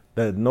me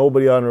that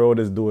nobody on the road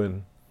is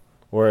doing,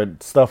 or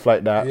stuff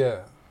like that.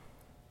 Yeah.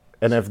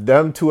 And if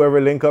them two ever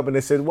link up and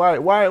they said, why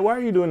are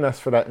you doing this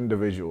for that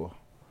individual?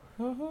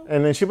 Mm-hmm.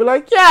 And then she'll be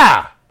like,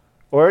 yeah,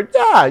 or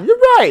yeah, you're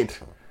right.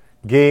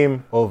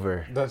 Game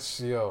over. That's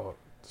so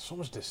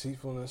much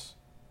deceitfulness,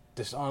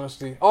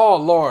 dishonesty. Oh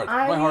Lord,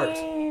 my heart.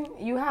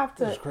 You have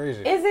to. This is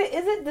crazy. Is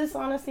it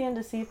dishonesty and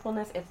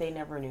deceitfulness if they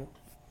never knew?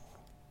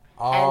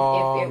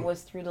 And if it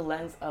was through the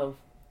lens of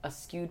a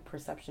skewed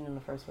perception in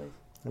the first place?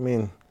 I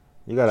mean,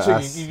 you gotta so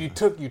ask. You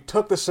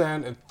took the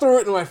sand and threw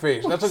it in my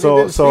face. That's what So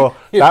you did. so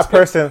that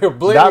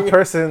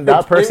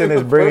person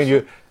is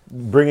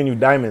bringing you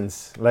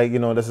diamonds. Like,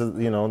 this is,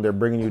 they're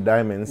bringing you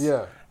diamonds.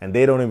 Yeah. And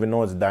they don't even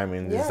know it's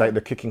diamonds. Yeah. It's like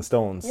they're kicking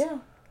stones. Yeah.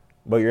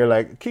 But you're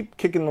like, keep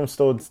kicking them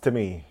stones to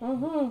me,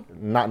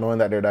 not knowing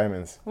that they're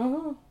diamonds.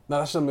 No,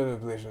 that's some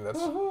manipulation.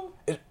 That's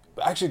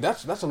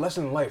that's a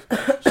lesson in life.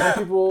 Some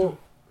people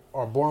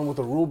are born with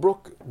a rule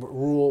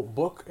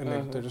book,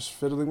 and they're just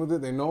fiddling with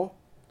it. They know,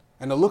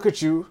 and they'll look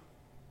at you,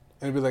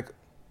 and be like,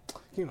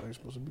 you're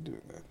supposed to be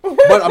doing that.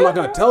 But I'm not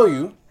gonna tell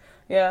you.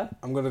 Yeah.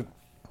 I'm gonna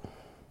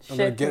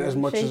get as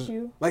much as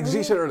you. Like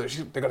Z said earlier.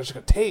 They're just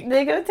gonna take.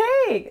 They're gonna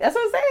take. That's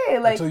what I'm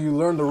saying. Like, until you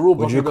learn the rule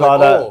book. Would you call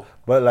that?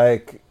 But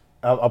like,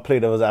 I'll play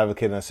devil's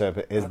advocate and say,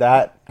 is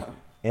that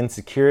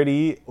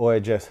insecurity or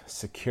just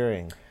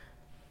securing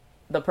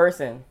the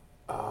person?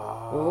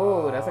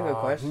 Ooh, that's a good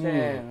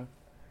question.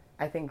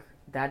 I think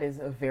that is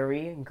a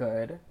very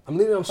good. I'm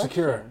leaving them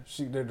secure.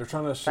 They're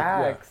trying to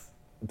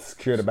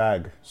secure the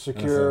bag.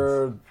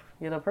 Secure.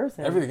 You're the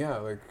person. Everything, yeah.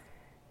 Like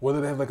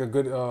whether they have like a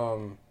good.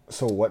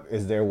 So what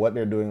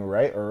they're doing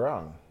right or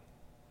wrong?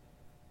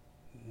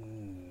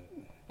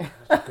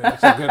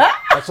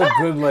 That's a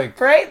good like.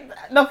 Right.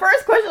 The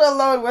first question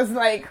alone was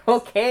like,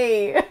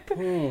 okay.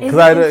 Because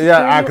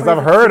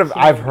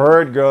I've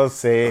heard girls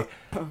say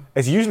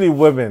it's usually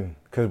women.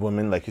 Because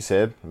women, like you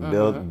said,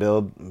 build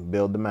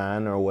the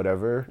man or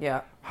whatever.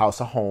 Yeah.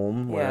 House, a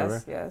home,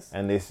 whatever. Yes.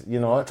 And they,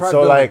 Try so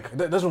building. like,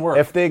 That doesn't work.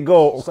 if they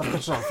go, stuff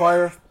catches on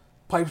fire,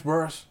 pipes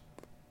burst.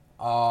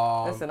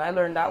 Listen, I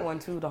learned that one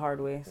too the hard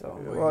way. So.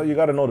 Well, you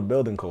got to know the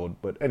building code.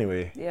 But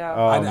anyway. Yeah.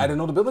 I didn't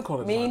know the building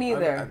code. Me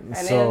neither. And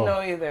they didn't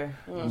know either.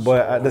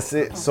 But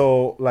at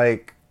so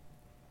like,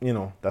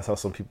 that's how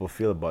some people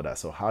feel about that.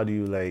 So how do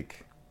you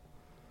like?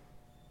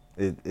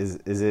 Is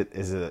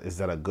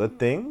that a good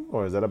thing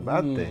or is that a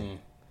bad thing?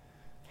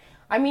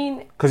 I mean,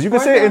 because you can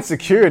say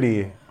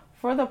insecurity.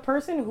 For the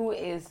person who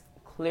is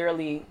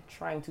clearly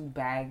trying to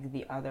bag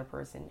the other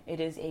person, it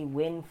is a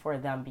win for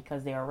them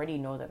because they already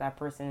know that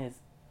person is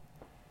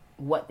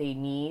what they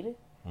need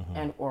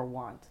and or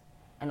want,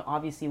 and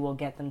obviously will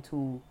get them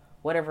to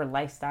whatever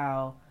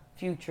lifestyle,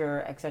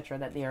 future, etc.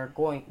 that they are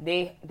going.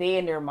 They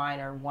in their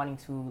mind are wanting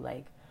to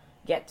like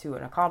get to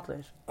and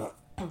accomplish.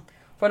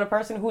 For the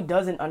person who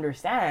doesn't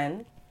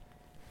understand,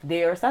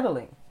 they are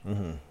settling.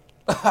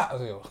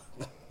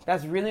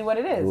 That's really what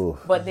it is. Oof.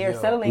 But they're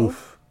settling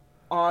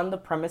on the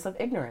premise of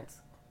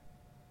ignorance.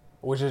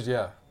 Which is,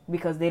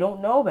 because they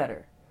don't know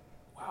better.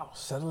 Wow,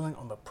 settling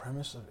on the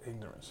premise of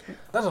ignorance.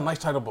 That's a nice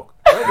title book.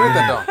 Write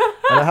that down.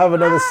 And I have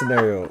another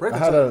scenario.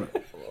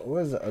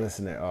 Where's the other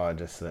scenario? Oh,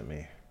 just let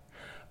me.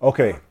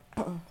 Okay.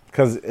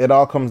 Because it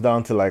all comes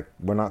down to like,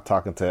 we're not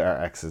talking to our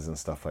exes and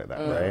stuff like that,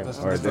 right?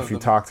 Or if you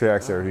talk to your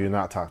ex or if you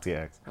not talk to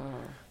your ex.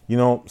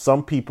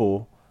 Some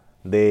people,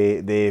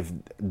 they've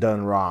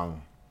done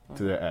wrong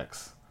to their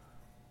ex.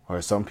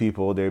 Or some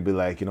people, they'd be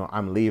like,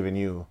 I'm leaving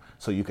you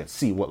so you can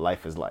see what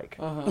life is like.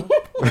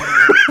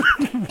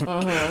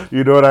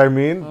 You know what I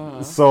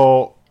mean?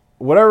 So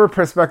whatever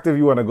perspective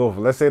you want to go for,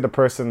 let's say the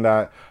person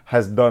that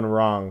has done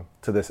wrong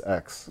to this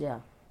ex. Yeah.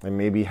 And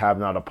maybe have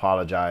not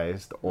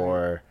apologized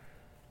or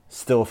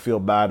still feel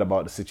bad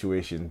about the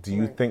situation. Do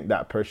you think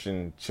that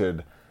person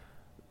should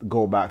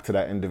go back to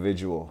that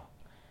individual?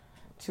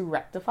 To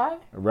rectify?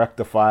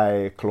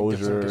 Rectify,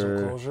 closure. Get some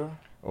closure?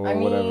 Or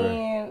whatever.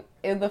 Mean,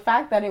 The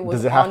fact that it was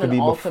Does it have on to an be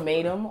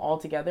ultimatum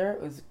altogether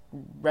was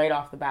right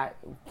off the bat.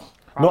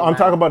 No, I'm talking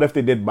problematic. about if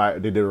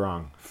they did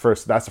wrong.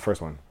 First, that's the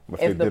first one.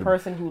 If the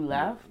person who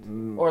left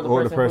or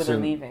the person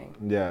who they're leaving.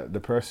 Yeah, the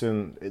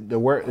person, it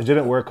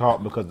didn't work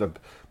out because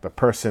the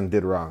person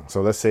did wrong.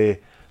 So let's say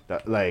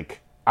that,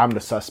 like, I'm the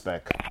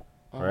suspect,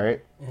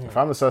 right? Mm-hmm. If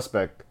I'm the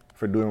suspect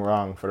for doing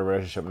wrong for the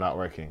relationship not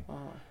working,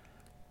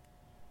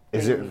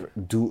 is it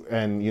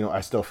and you know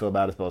I still feel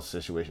bad about the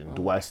situation?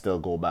 Do I still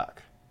go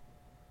back?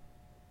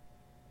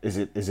 Is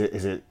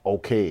it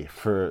okay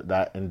for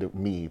that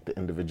the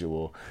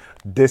individual?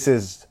 This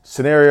is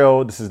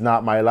scenario. This is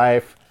not my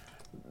life.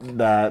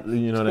 That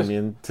you know what I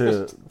mean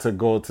to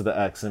go to the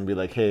ex and be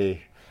like,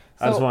 hey,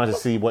 I just wanted to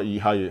see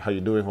how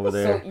you're doing over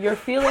there.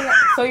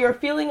 So you're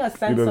feeling a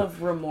sense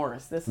of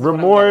remorse. This is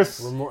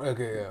Remorse,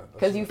 Okay, yeah.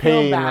 because you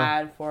pain, feel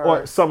bad for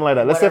or something like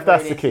that. Let's say if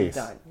that's whatever the it is you've case,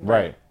 done,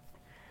 right?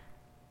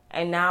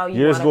 And now you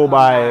Years wanna go come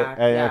by back,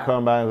 and yeah. you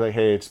come back and like,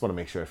 hey, I just want to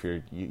make sure if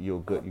you're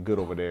good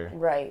over there.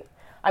 Right.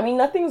 I mean,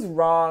 nothing's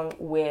wrong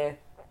with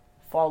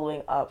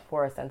following up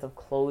for a sense of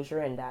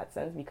closure in that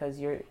sense, because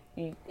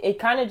it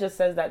kind of just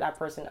says that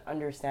person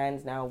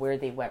understands now where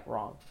they went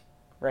wrong,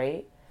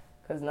 right?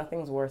 Because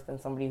nothing's worse than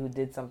somebody who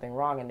did something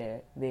wrong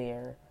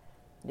and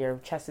their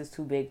chest is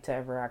too big to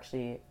ever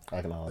actually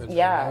Acknowledge.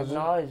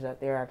 acknowledge that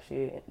they're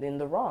actually in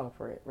the wrong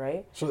for it,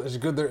 right? So it's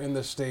good they're in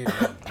this state.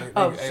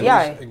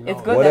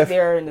 It's good that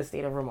they're in the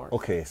state of remorse.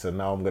 Okay, so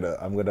now I'm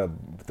gonna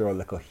throw a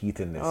little heat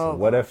in this. Oh,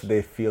 what gosh. if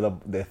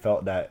they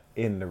felt that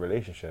in the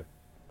relationship,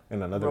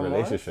 in another Remorse?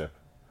 relationship?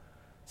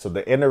 So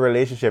they're in a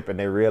relationship and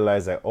they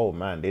realize that, oh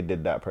man, they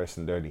did that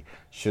person dirty.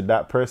 Should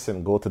that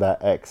person go to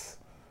that ex,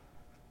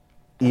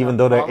 even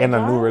though they're in a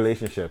new apologize?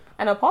 relationship?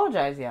 And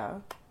apologize, yeah.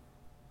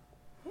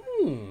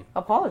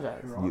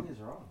 Apologize. Wrong is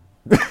wrong.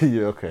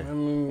 Yeah, okay,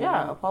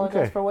 Yeah, apologize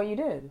Okay. for what you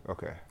did.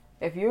 okay.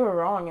 If you were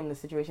wrong in the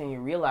situation, you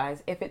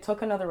realize if it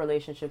took another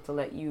relationship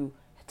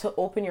to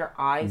open your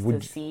eyes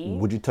to see.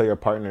 Would you tell your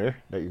partner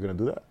that you're gonna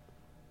do that?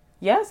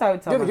 Yes, I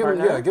would tell my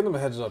partner. Give them a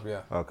heads up,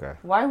 yeah. Okay.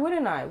 Why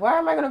wouldn't I? Why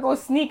am I gonna go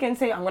sneak and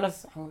say I'm gonna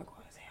go and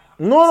say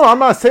No, I'm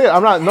not saying.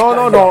 I'm not.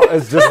 No.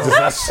 It's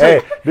just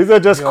hey, these are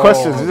just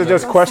questions. These are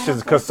just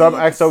questions. Because some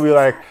ex will be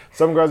like,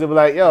 some girls will be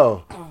like,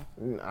 yo, I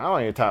don't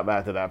want you to talk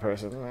back to that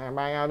person.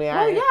 well,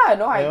 yeah,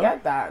 no, I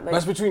get that. Like,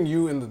 That's between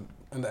you and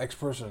the ex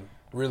person,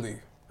 really.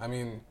 I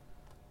mean,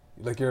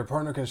 like your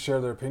partner can share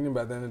their opinion,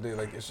 but at the end of the day,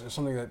 like it's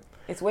something that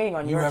it's weighing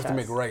on you your have chest. to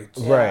make right.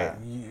 Right.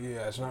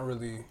 Yeah, it's not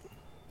really.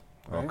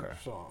 Right? Okay.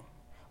 So.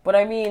 But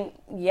I mean,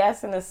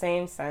 yes, in the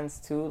same sense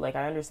too. Like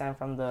I understand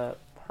from the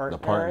partners.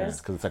 The partners,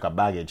 because it's like a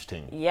baggage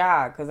thing.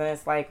 Yeah, because then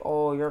it's like,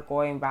 oh, you're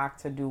going back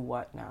to do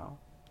what now?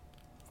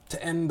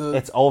 To end the.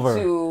 It's over.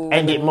 To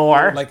End it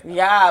more. Like.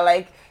 Yeah,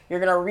 like you're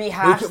gonna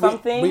rehash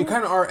something. But you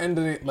kind of are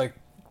ending it like.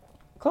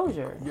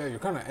 Closure. Yeah, you're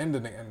kind of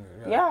ending it.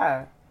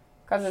 Yeah,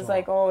 because it's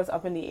like, oh, it's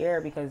up in the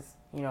air because,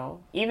 you know,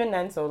 even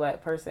then, so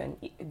that person,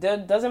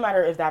 it doesn't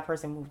matter if that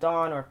person moved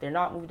on or if they're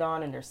not moved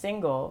on and they're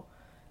single,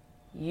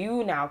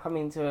 you now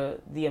coming to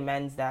the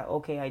amends that,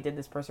 okay, I did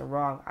this person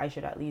wrong, I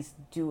should at least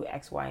do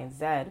X, Y, and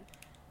Z,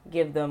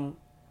 give them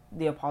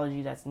the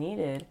apology that's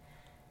needed.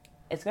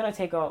 It's going to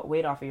take a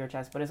weight off of your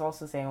chest, but it's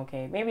also saying,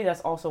 okay, maybe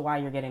that's also why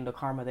you're getting the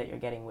karma that you're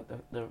getting with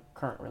the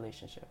current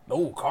relationship.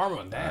 Oh,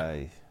 karma, damn.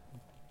 Aye.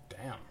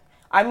 Damn.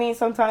 I mean,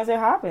 sometimes it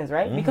happens,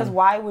 right? Because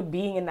why would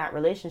being in that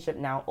relationship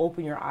now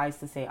open your eyes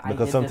to say, I did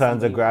Because this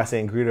sometimes the and you grass wrong?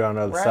 ain't greener on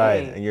the other Right.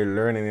 side, and you're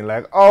learning. And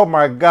like, oh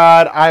my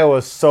God, I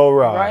was so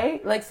wrong.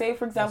 Right? Like, say,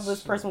 for example,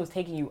 this person was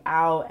taking you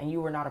out and you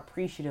were not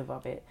appreciative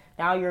of it.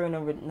 Now you're in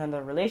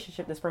another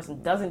relationship. This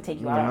person doesn't take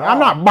you out at I'm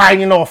all, not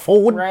buying you no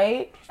food.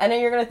 right? And then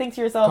you're going to think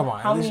to yourself, Come on,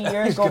 how at many least-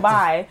 years at least go get the-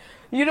 by?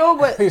 You know,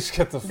 but Please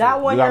get the food. that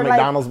one You got you're like,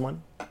 McDonald's money?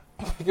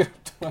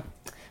 and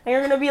you're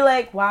going to be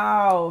like,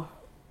 wow,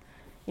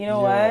 you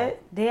know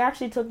what? They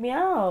actually took me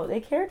out. They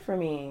cared for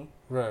me.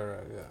 Right,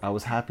 yeah. I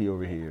was happy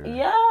over here.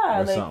 Yeah.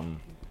 Or Like, something.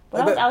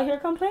 but I was out here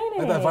complaining.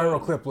 Like that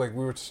viral clip, like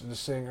we were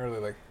just saying earlier,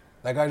 like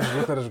that guy just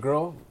looked at his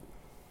girl,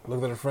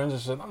 looked at her friends,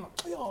 and said,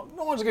 "Yo,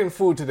 no one's getting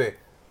food today.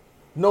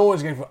 No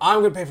one's getting food.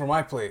 I'm gonna pay for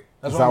my plate."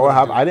 That's Is what that I'm what gonna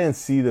happened? do. I didn't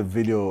see the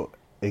video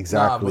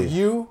exactly. Nah, but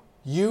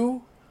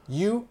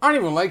you, I don't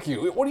even like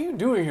you. What are you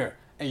doing here?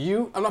 And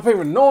you, I'm not paying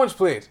for no one's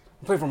plate.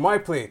 I'm paying for my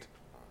plate.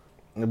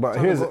 But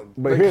Talk here's about,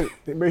 but like-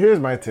 here's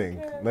my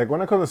thing. Like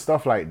when it comes to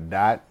stuff like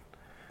that,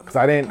 because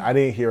I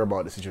didn't hear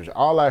about the situation.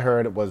 All I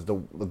heard was the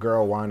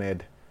girl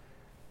wanted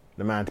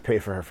the man to pay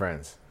for her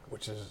friends.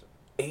 Which is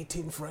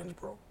 18 friends,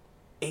 bro.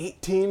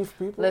 18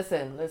 people.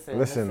 Listen.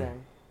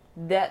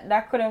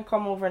 That couldn't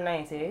come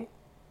overnight, eh?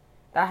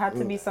 That had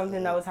to be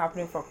something that was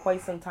happening for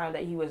quite some time,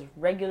 that he was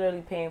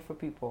regularly paying for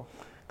people.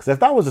 Because if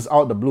that was just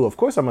out the blue, of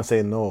course I'm gonna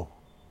say no.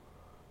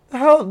 The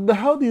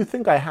hell do you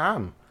think I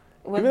am?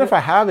 With Even if I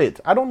have it,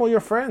 I don't know your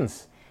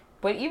friends.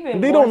 But even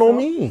They more don't know so,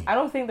 me. I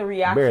don't think the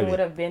reaction Barely. would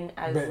have been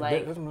as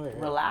like doesn't really,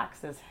 yeah.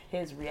 relaxed as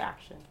his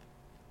reaction.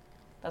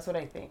 That's what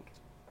I think.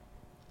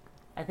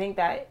 I think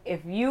that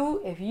if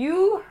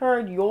you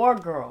heard your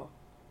girl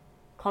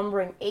come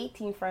bring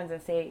 18 friends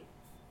and say,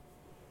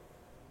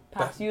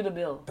 pass you the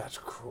bill. That's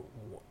cruel.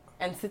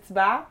 and sits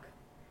back,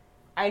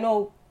 I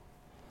know.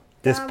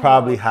 This damn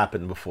probably well,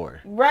 happened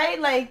before. right?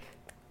 Like,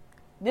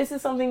 this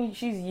is something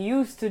she's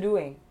used to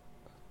doing.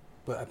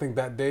 But I think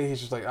that day he's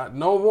just like,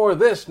 no more of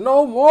this,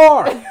 no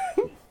more.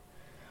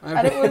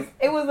 And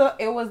it was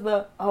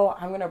the oh,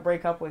 I'm gonna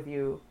break up with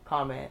you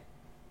comment.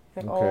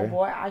 It's like, Okay. oh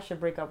boy, I should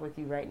break up with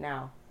you right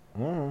now.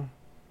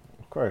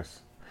 Of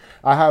course.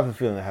 I have a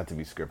feeling it had to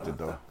be scripted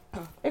though.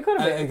 It could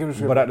have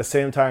been. But at the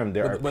same time,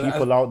 there are But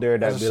people out there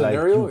that as a be like,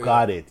 scenario, you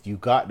got it. You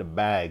got the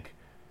bag.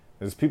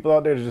 There's people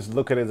out there that just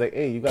look at it as like,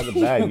 hey, you got the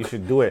bag. You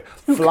should do it.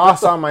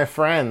 Floss on my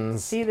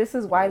friends. See, this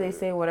is why they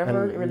say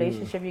whatever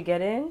relationship you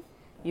get in,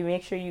 you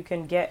make sure you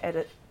can get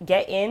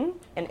in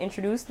and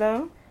introduce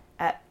them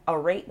at a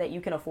rate that you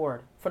can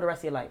afford for the rest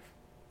of your life.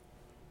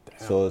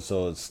 So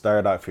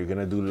start out, if you're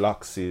gonna do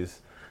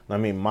Moxie's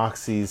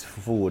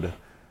food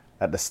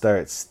at the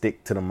start,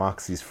 stick to the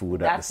Moxie's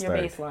food at the start.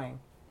 That's your baseline.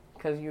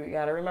 Because you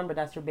gotta remember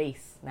that's your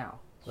base now.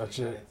 That's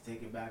So you it. gotta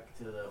take it back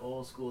to the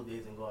old school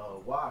days and go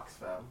on walks,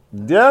 fam.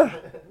 Yeah.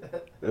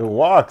 It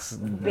walks.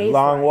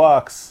 Long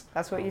walks.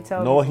 That's what you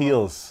tell No people.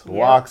 heels. Yeah.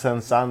 Walks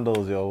and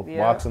sandals, yo. Yeah.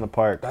 Walks in the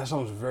park. That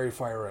sounds very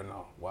fire right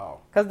now.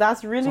 Wow. Because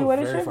that's really Sounds what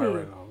it very should fire be.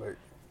 right now. Like,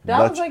 That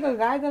Dutch- was like a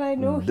guy that I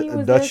knew. He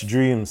was Dutch just,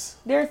 dreams.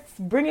 they're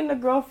bringing the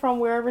girl from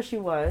wherever she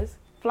was,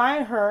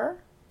 flying her.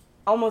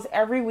 Almost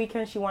every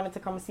weekend she wanted to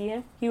come see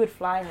him, he would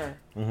fly her.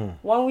 Mm-hmm.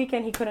 One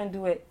weekend he couldn't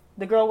do it.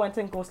 The girl went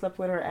and go slept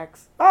with her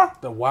ex.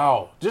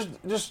 wow. Just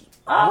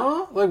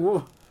like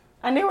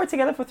And they were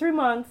together for 3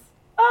 months.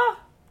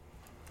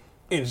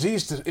 in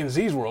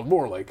Z's world,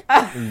 more like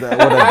What,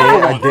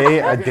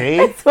 a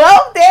day?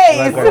 12 days.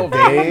 Like a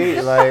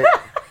day? Like,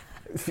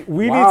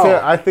 Wow.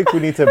 I think we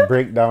need to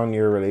break down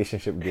your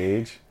relationship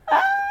gauge.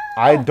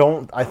 I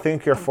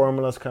think your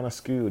formula's kind of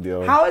skewed,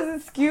 yo. How is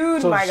it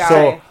skewed, my guy?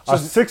 So a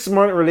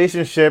 6-month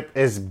relationship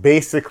is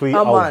basically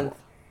a month.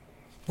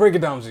 break it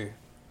down, Z.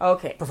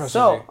 Okay. Professor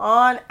So Z.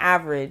 on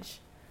average,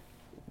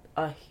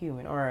 a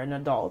human or an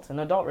adult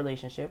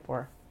relationship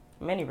or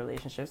many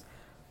relationships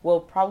will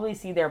probably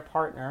see their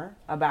partner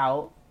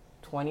about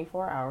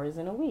 24 hours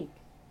in a week,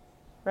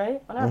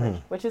 right? On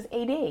average, which is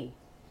a day.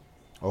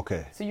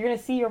 Okay. So you're going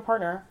to see your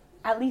partner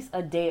at least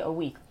a day a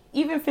week.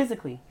 Even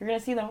physically, you're going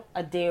to see them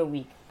a day a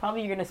week.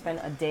 Probably you're going to spend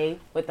a day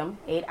with them,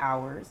 8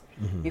 hours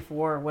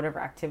before whatever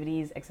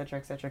activities,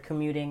 etc.,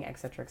 commuting,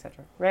 etc.,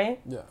 right?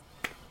 Yeah.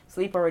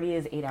 Sleep already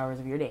is 8 hours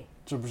of your day.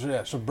 So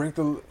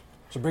breaking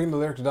the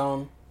lyrics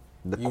down.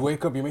 You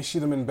wake up, you may see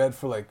them in bed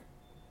for like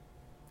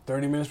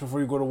 30 minutes before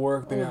you go to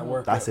work. Then you're at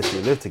work. That's if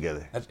you live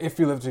together. That's if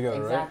you live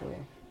together, Exactly. right?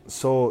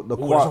 So the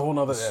That's a whole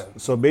nother. Yeah.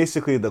 So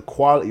basically, the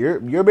quality.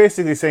 You're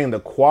basically saying the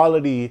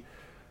quality.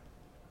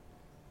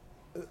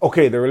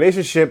 Okay, the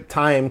relationship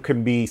time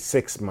could be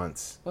 6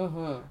 months,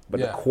 but the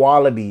Yeah.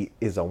 quality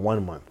is a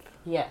 1 month.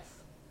 Yes.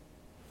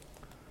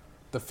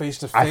 The face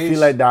to face. I feel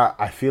like that.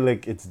 I feel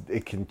like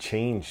it can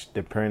change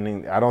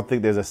depending. I don't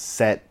think there's a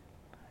set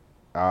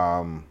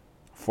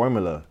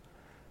formula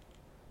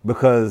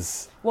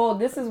because Well,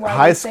 this is why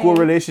high we're school saying-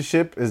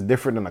 relationship is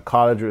different than a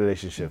college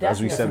relationship,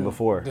 as we said Definitely.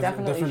 before.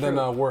 Definitely different true.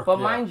 than work. But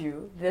yeah. mind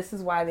you, this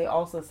is why they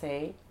also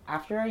say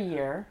after a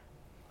year,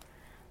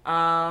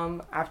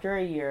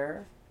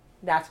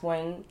 that's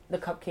when the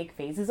cupcake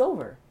phase is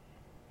over.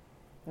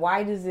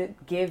 Why does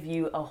it give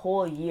you a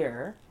whole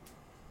year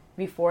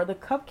before the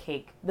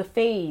cupcake, the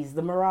phase,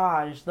 the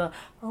mirage, the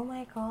oh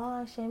my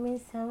gosh, I mean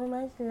so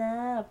much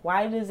love?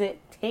 Why does it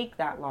take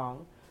that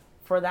long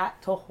for that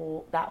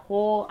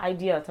whole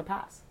idea to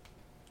pass?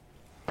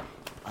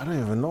 I don't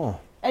even know.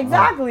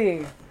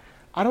 Exactly.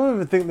 I don't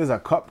even think there's a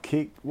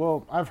cupcake.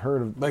 Well, I've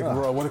heard of Like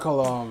what do you call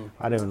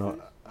I don't even know.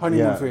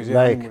 honeymoon phase? Yeah,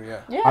 like honeymoon,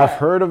 yeah. Yeah. I've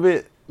heard of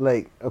it.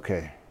 Like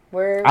okay,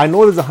 Where I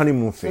know there's a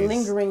honeymoon the phase.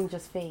 lingering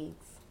just fades.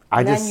 I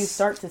And then just- you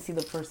start to see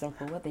the person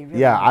for what they really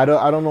Yeah, are.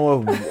 I don't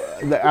know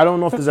if I don't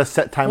know if there's a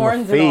set time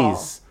Horns of and all.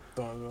 phase.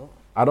 Don't know.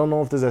 I don't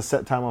know if there's a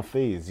set time of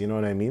phase. You know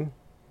what I mean?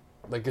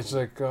 Like it's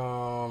like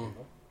I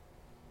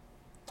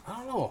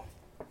don't know.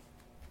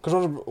 Because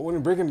when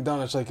you're breaking it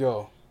down, it's like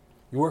yo,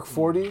 you work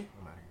 40,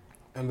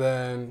 and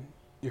then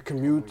you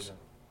commute,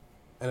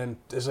 and then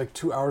it's like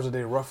 2 hours a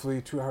day,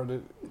 roughly 2 hours,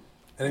 and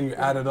then you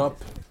add it up,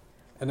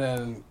 and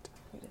then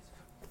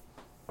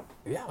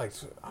yeah, like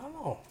I don't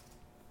know.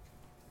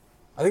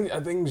 I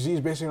think Z's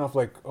basing it off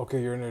like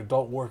okay, you're in an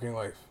adult working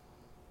life.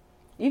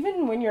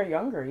 Even when you're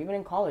younger, even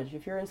in college,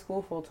 if you're in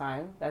school full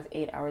time, that's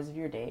 8 hours of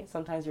your day.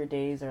 Sometimes your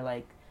days are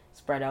like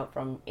spread out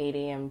from 8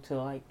 a.m. to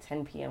like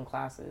 10 p.m.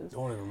 classes.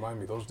 Don't even remind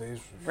me those days.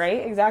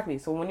 Right? Exactly.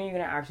 So when are you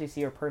going to actually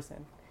see your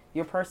person?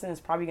 Your person is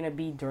probably going to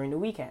be during the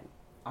weekend,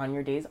 on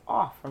your days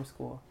off from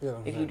school. Yeah,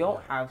 if you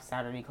don't have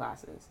Saturday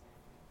classes.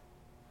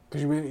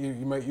 Because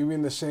you might be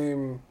in the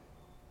same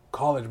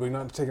college, but you're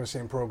not taking the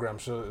same program.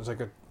 So it's like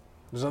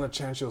there's not a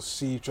chance you'll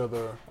see each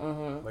other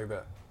like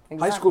that.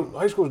 Exactly.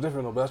 High school is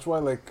different though. But that's why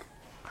like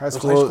High those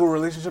school. high school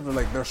relationships are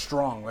like they're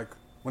strong. Like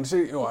when they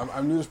say yo,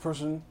 I knew this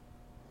person,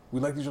 we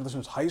liked each other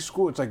since high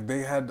school. It's like they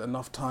had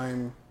enough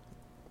time.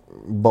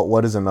 But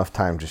what is enough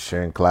time? Just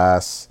sharing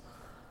class.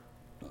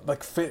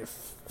 like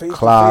face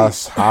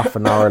Class, to face. half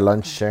an hour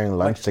lunch, sharing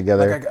lunch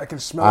together. Like I can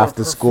smell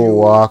after her school perfume.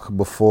 walk,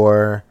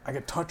 before, I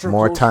can touch her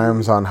more closely.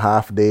 times on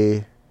half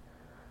day.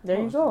 There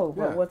you go.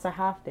 But Yeah. what's a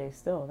half day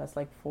still? That's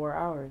like 4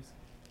 hours.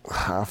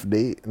 Half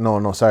day?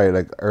 No, sorry,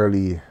 like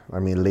late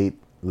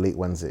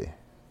Wednesday.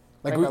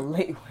 Like we- a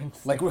late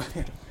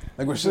Wednesday.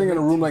 Like we're sitting in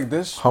a room like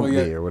this, Hump but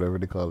yet, day or whatever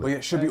they call but it.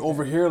 yet should be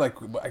over here. Like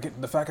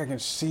the fact I can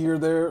see her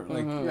there,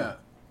 like yeah.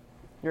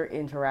 You're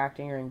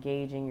interacting, you're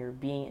engaging, you're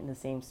being in the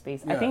same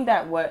space. I Yeah. think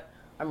that what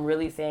I'm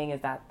really saying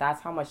is that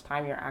that's how much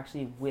time you're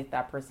actually with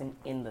that person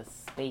in the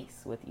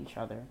space with each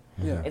other.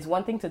 Yeah. It's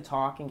one thing to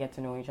talk and get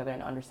to know each other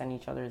and understand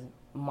each other's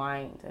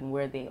mind and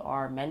where they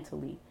are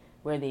mentally,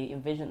 where they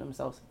envision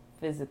themselves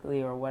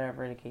physically or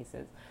whatever the case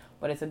is.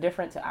 But it's a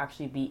different to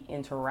actually be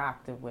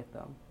interactive with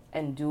them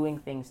and doing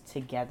things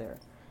together.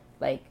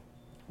 Like,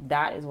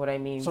 that is what I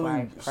mean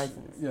by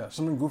presence. Yeah,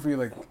 something goofy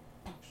like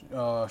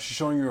she's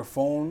showing you her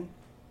phone,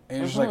 and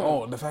you're just like,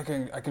 oh, the fact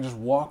I can just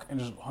walk and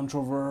just hunch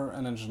over her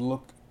and then just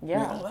look.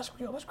 Yeah. Like,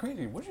 oh, that's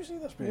crazy. Where'd you see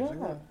that space? Yeah.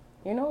 Like,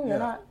 You know, you're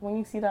not, when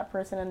you see that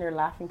person and they're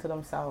laughing to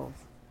themselves,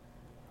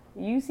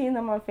 you seen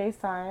them on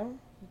FaceTime,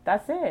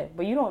 that's it.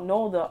 But you don't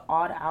know the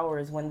odd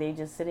hours when they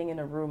just sitting in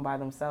a room by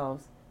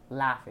themselves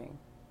laughing.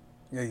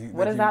 yeah.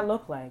 What does that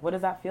look like? What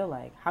does that feel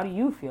like? How do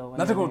you feel when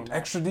Not to you're go doing that?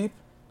 extra deep,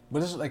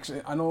 but this is like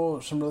I know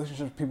some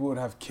relationships people would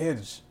have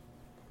kids,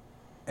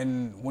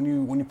 and when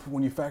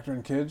you factor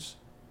in kids,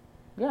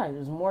 Yeah,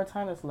 there's more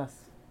time, it's less.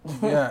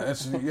 yeah,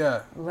 it's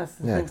yeah. Less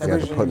Yeah, 'cause you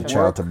have to information put the each other.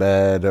 child to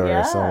bed or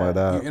Yeah. something like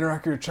You that.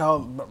 interact with your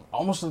child but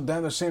almost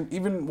the same,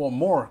 even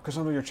more, because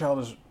sometimes your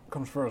child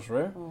comes first,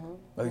 right?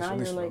 At Now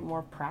you're like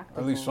more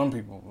practical. At least some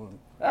people.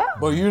 Ah.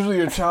 But usually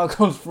your child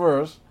comes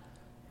first,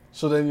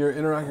 so then you're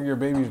interacting with your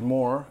babies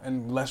more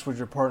and less with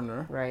your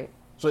partner. Right.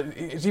 So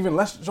it's even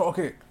less. So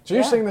okay, so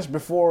you're Yeah. saying this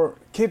before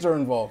kids are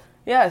involved,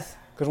 Yes.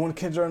 because when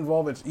kids are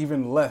involved, it's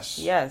even less.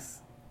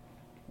 Yes.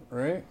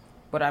 Right.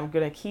 But I'm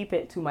going to keep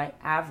it to my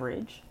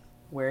average,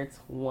 where it's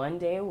 1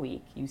 day a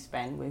week you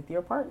spend with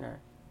your partner.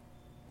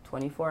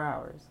 24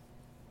 hours.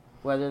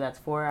 Whether that's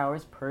 4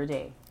 hours per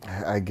day.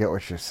 I get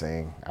what you're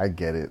saying. I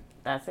get it.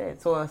 That's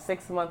it. So a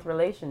 6-month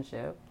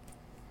relationship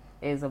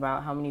is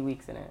about how many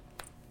weeks in it?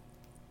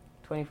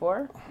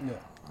 24? Yeah.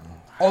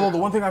 Although the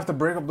one thing I have to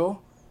break up though,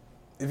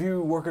 if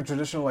you work a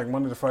traditional like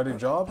Monday to Friday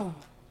job,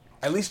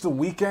 at least the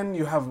weekend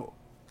you have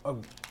a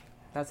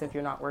That's if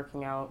you're not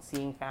working out,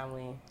 seeing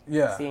family,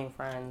 yeah. seeing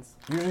friends.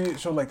 Usually,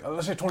 so like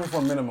let's say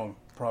 24 minimum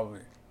probably.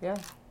 Yeah.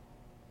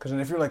 Because then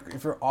if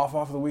you're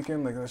off the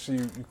weekend, like let's say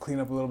you clean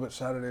up a little bit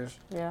Saturdays.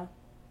 Yeah.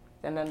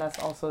 And then that's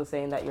also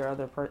saying that your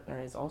other partner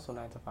is also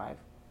 9 to 5.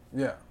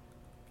 Yeah.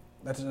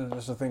 That's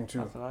the thing too.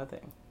 That's another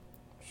thing.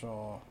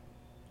 So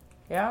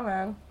Yeah,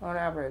 man, on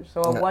average.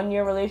 So a 1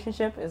 year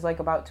relationship is like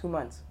about 2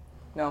 months.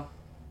 No.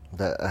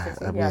 That I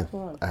 2 mean,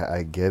 months.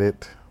 I get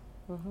it.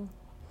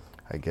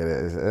 I get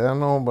it. I don't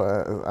know,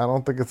 but I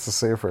don't think it's the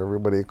same for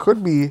everybody. It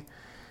could be,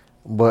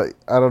 but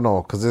I don't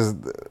know, because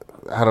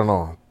I don't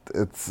know.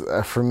 It's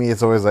for me,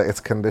 it's always like it's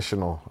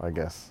conditional, I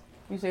guess.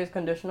 You say it's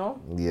conditional?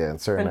 Yeah, in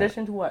certain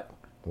Condition to what?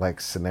 like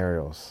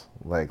scenarios,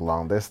 like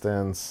long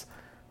distance,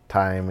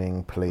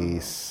 timing,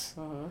 place.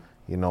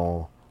 You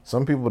know,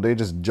 some people they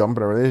just jump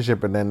in a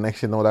relationship and then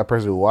next you know that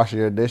person washing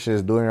your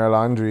dishes, doing your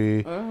laundry.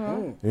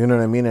 You know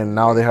what I mean? And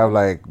now they have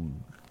like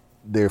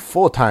they're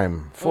full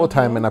time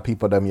in a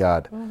people them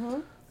yard.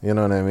 You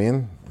know what I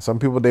mean? Some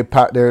people they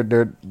pack they're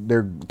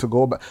to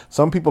go back.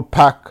 Some people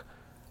pack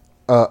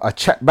a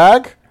check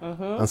bag,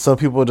 and some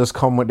people just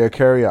come with their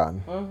carry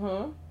on.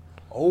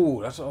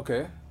 oh, that's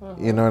okay.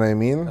 You know what I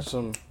mean? That's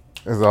some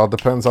It all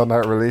depends on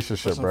that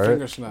relationship, finger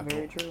right? snap.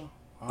 Very true.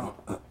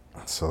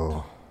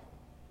 So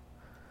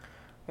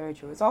Very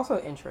true. It's also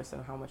interest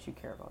in how much you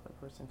care about the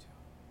person too.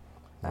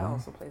 That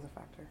also plays a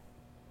factor.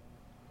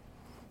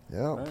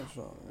 yeah. Right?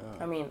 So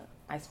yeah. I mean,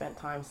 I spent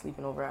time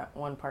sleeping over at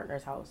one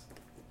partner's house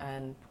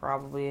and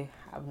probably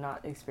have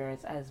not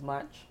experienced as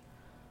much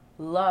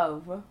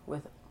love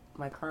with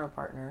my current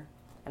partner,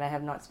 and I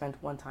have not spent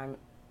one time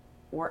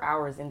or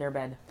hours in their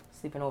bed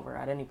sleeping over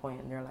at any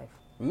point in their life.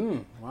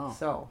 Wow.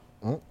 So,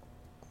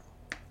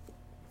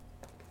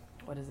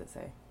 what does it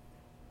say?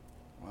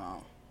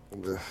 Wow.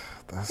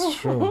 That's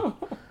true.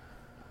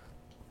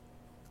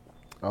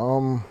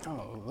 Oh,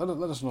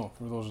 let us know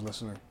for those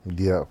listening.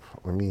 Yep.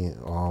 Let me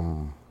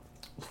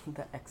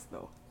The ex,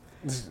 though.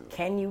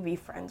 Can you be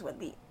friends with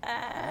the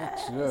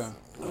ex? Yeah.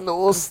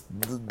 those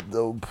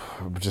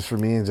just for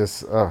me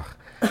just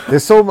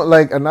there's so much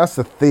like, and that's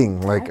the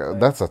thing, like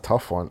that's a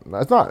tough one.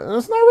 It's not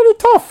really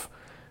tough.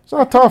 It's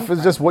not tough.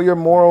 It's just what your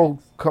moral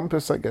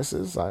compass, I guess,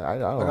 is. I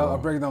don't Like know. I'll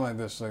break it down like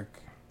this. Like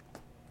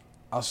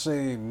I'll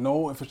say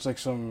no if it's like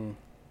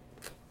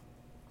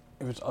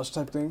if it's us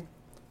type thing,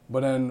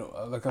 but then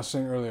like I was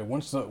saying earlier,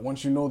 once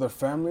you know their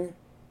family,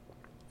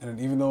 and then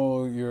even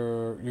though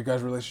your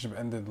guys' relationship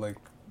ended like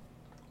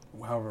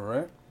however,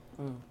 right?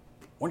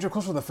 Once you're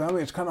close with the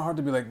family, it's kind of hard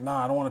to be like,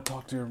 nah, I don't want to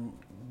talk to your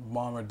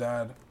mom or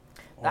dad.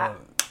 That,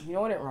 you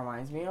know what it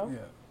reminds me of? Yeah.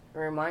 It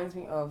reminds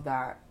me of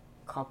that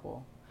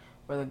couple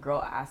where the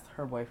girl asked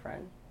her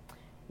boyfriend,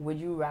 would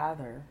you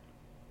rather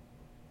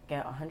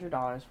get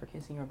 $100 for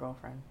kissing your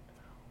girlfriend,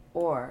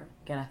 or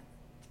get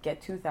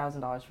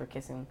 $2,000 for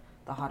kissing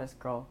the hottest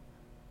girl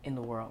in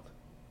the world,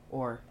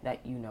 or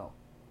that you know?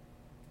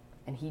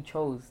 And he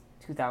chose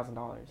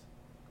 $2,000,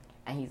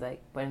 and he's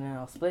like, but then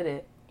I'll split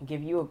it and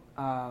give you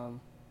a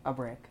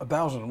brick,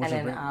 1,000. and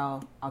then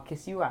I'll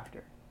kiss you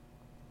after.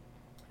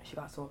 She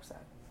got so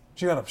upset.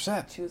 She got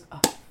upset. She was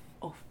offended.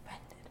 Oh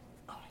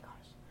my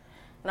gosh.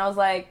 And I was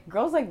like,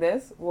 girls like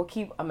this will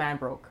keep a man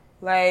broke.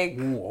 Like,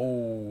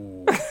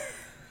 whoa.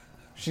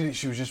 She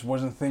just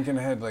wasn't thinking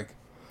ahead. Like,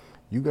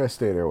 You guys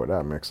stay there with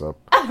that mix up.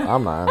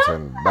 I'm not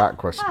answering that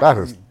question. That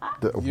is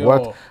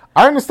what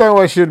I understand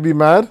why she'd be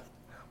mad.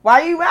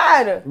 why are you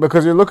mad?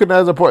 Because you're looking at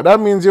it as a point. That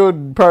means you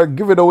would probably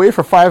give it away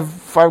for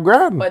five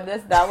grand. But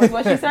that was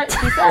what she said.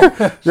 She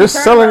said You're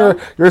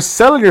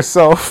selling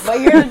yourself. But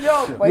here's the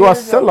joke. You are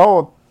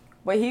sellout.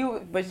 But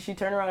she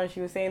turned around and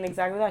she was saying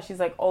exactly that. She's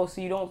like, oh,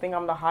 so you don't think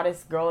I'm the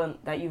hottest girl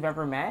that you've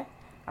ever met?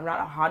 I'm not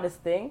the hottest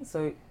thing,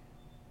 so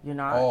you're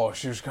not. Oh,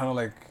 she was kind of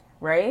like,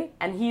 right?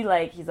 And he's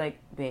like,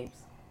 babes,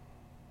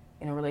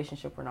 in a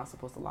relationship, we're not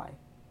supposed to lie.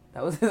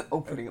 That was his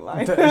opening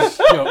line.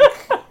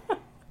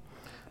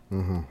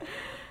 Mm-hmm.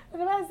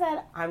 And I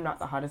said, I'm not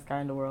the hottest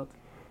guy in the world.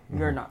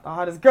 You're not the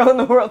hottest girl in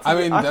the world. I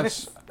mean,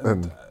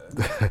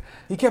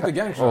 he kept it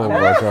gangster. Oh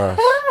my gosh.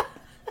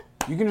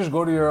 You can just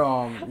go to your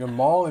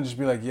mall and just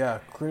be like, yeah,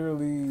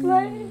 clearly.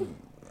 Like,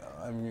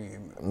 I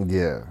mean,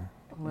 yeah.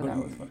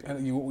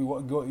 And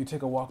you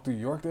take a walk through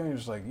York there and you're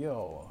just like,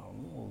 yo, I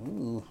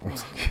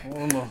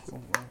don't know.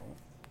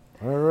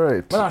 All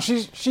right. But no,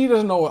 she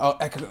doesn't know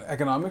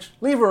economics.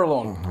 Leave her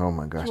alone. Oh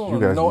my gosh,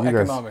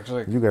 economics.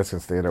 You guys can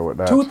stay there with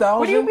that. 2,000.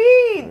 what do you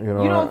mean? You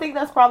know You don't think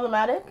that's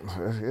problematic?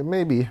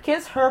 Maybe.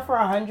 Kiss her for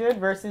 100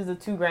 versus the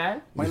 $2,000.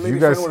 My lady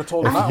friend would have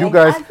told her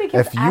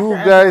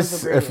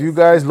If you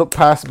guys look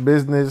past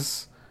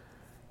business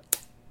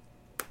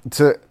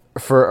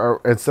for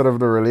instead of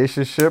the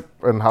relationship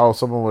and how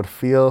someone would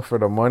feel for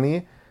the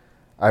money,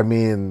 I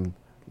mean,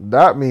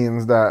 that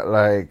means that,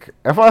 like,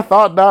 if I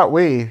thought that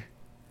way,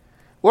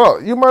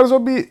 well, you might as well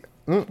be.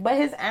 But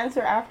his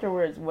answer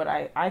afterwards, what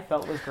I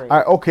felt was great.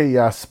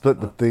 Split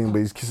the thing, but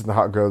he's kissing the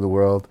hot girl of the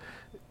world.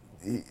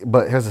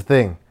 But here's the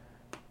thing.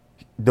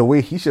 The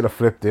way he should have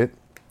flipped it,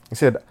 he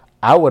said,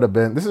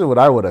 this is what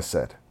I would have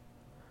said.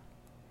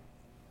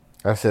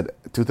 I said,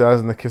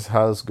 2,000 to kiss the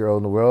hottest girl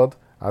in the world.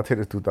 I'll take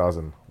the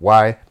 2,000.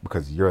 Why?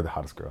 Because you're the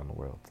hottest girl in the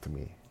world to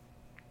me.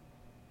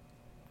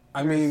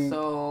 I mean,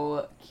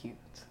 so cute.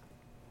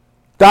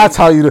 That's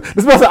how you do. You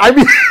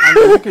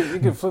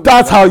can flip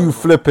that's how you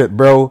flip it,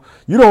 bro.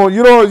 You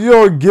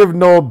don't give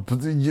no.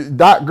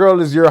 That girl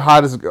is your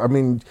hottest. I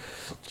mean,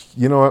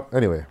 you know what?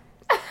 Anyway,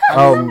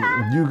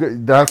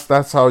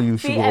 that's how you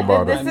should go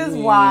about it. This is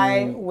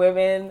why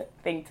women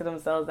think to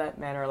themselves that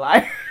men are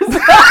liars.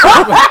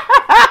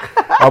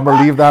 I'm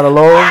gonna leave that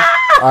alone.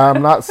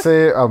 I'm not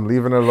saying I'm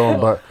leaving it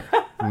alone, but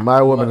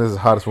my woman is the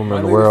hottest woman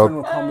in the world.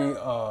 My friend would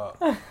call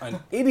me an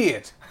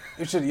idiot.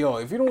 You should,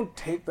 if you don't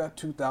take that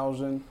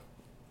 2,000.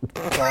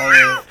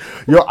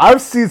 Yo,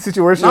 I've seen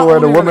situations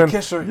where the woman,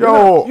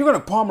 you're gonna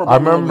palm her. I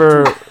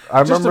remember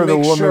the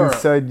woman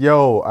said,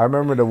 I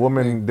remember the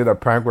woman did a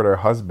prank with her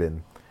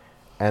husband,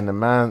 and the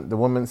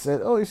woman said,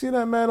 oh, you see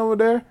that man over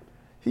there?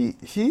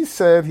 He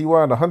said he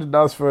wanted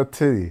 $100 for a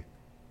titty.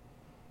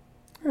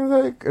 He's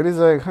like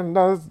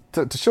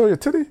 $100 to show your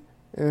titty,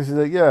 and she's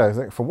like, yeah. He's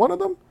like, for one of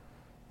them?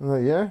 I'm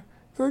like, yeah.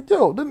 He's like,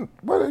 yo, then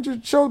why didn't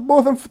you show both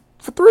of them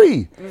for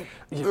three?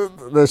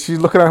 Yeah. She's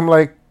looking at him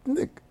like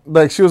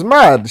she was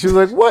mad. She was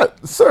like,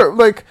 what, sir?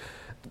 Like,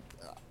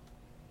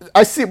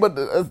 I see, but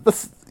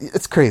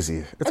it's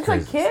crazy. It's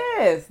crazy. A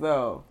kiss,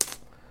 though.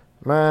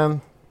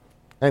 Man.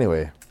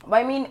 Anyway. But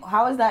I mean,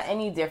 how is that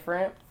any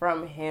different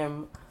from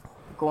him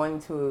going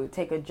to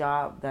take a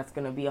job that's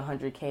going to be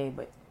 $100K,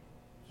 but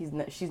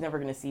she's never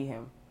going to see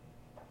him?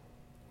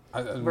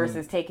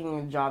 Versus taking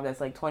a job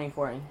that's like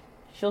 24 and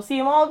she'll see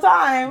him all the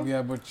time.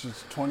 Yeah, but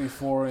she's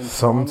 24 and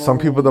some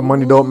people the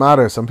money don't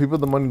matter. Some people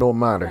the money don't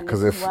matter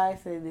because this is why I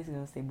say this is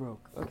gonna stay broke.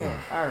 Okay,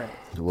 all right.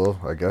 Well,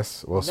 I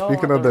guess. Well,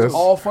 speaking of this,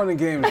 all fun and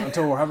games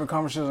until we're having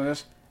conversations like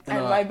this,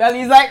 and my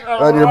belly's like,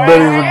 and your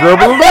belly's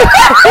gurgling.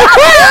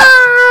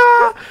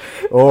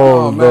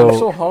 Oh man, I'm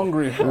so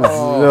hungry.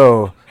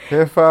 Yo,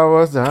 if I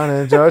was down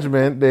in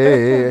Judgment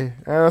Day,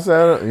 and I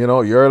said,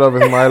 your love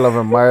is my love,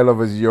 and my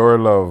love is your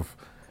love.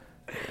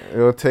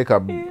 It'll take a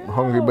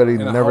hungry belly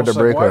never to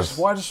break us.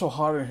 Why is it so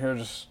hot in here?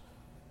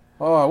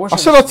 I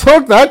should have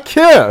took that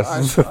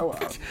kiss. I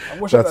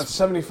wish I had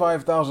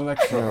 75,000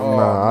 extra.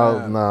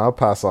 I'll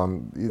pass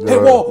on. Hey,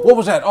 whoa! What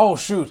was that? Oh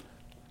shoot!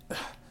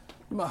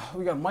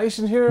 We got mice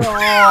in here.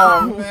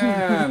 Oh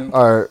man!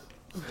 All right.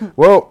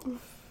 Well,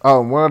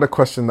 one other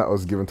question that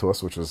was given to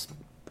us, which was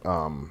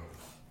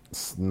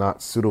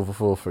not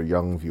suitable for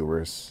young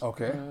viewers.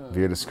 Okay.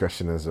 Via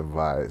discretion is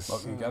advised.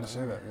 Oh, you got to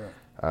say that.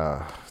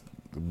 Yeah.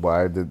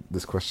 Why did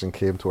this question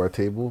came to our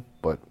table,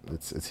 but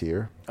it's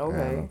here.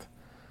 Okay.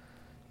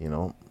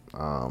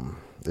 And,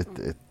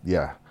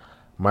 yeah.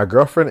 My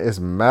girlfriend is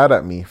mad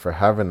at me for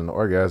having an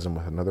orgasm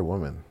with another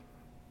woman.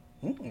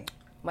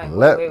 Like,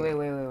 Let- wait.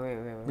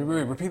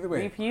 Repeat the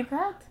way. Repeat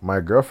that? My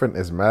girlfriend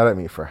is mad at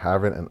me for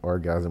having an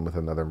orgasm with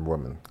another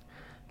woman.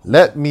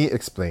 Let me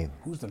explain.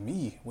 Who's the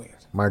me? Wait.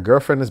 My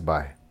girlfriend is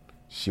bi.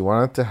 She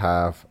wanted to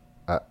have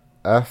a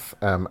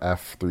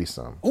FMF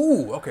threesome.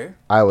 Ooh, okay.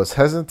 I was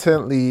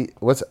hesitantly.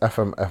 What's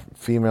FMF?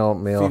 Female,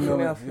 male.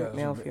 Female.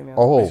 Female.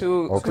 Oh,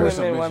 Two okay.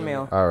 women, one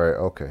male. All right,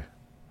 okay.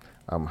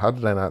 How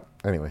did I not?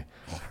 Anyway,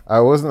 I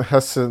wasn't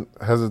hesitant.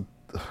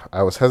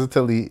 I was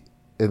hesitant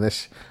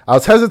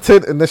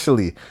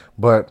initially,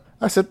 but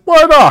I said,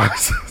 why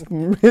not?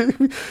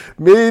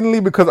 Mainly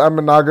because I'm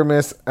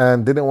monogamous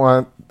and didn't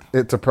want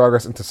it to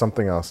progress into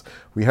something else.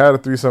 We had a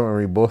threesome and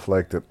we both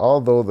liked it.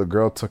 Although the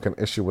girl took an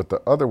issue with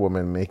the other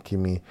woman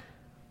making me,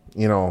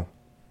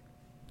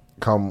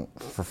 come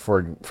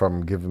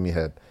from giving me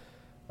head.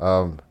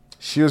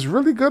 She was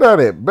really good at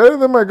it, better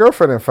than my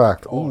girlfriend, in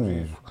fact.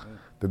 Ooh.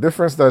 The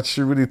difference that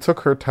she really took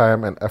her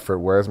time and effort,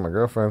 whereas my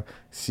girlfriend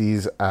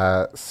sees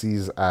as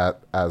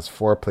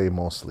foreplay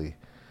mostly.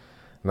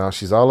 Now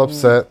she's all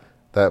upset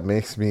that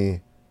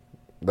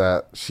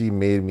she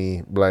made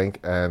me blank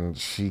and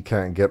she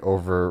can't get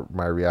over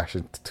my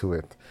reaction to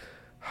it.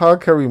 How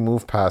can we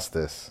move past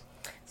this?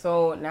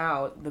 So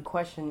now the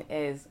question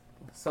is,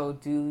 so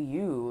do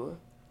you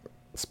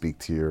speak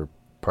to your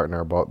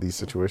partner about these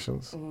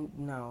situations?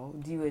 No.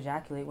 Do you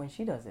ejaculate when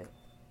she does it?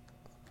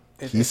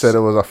 He said it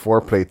was a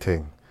foreplay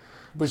thing.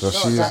 But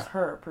so that's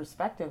her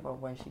perspective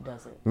of when she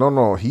does it.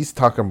 No, he's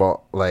talking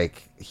about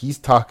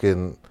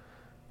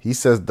he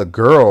says the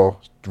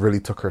girl really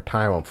took her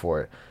time up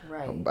for it.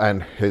 Right.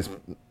 And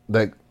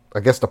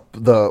I guess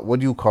the what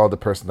do you call the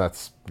person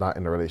that's not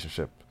in the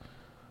relationship?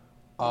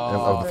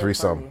 Of the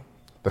threesome.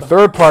 The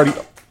third party.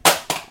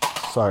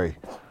 Sorry.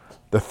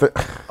 The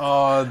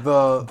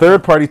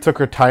third party took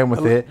her time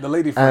with it. The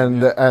lady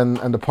friend,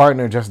 and the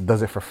partner just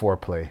does it for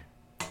foreplay.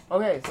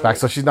 Okay,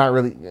 so she's not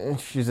really.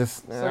 She's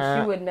just. So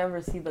she would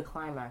never see the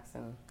climax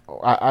in.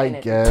 I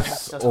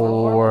guess,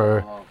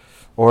 or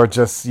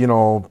just she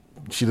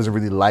doesn't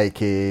really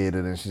like it,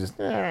 and then she just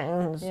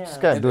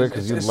gotta do it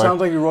because you. It sounds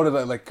like you wrote it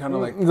like kind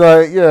of like.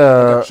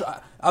 Yeah.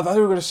 I thought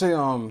you were gonna say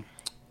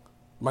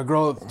my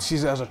girl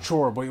sees it as a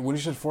chore, but when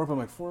you said foreplay, I'm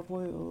like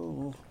foreplay.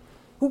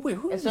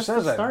 Who it's just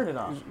says to start it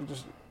off.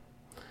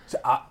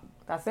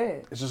 That's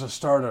it. It's just a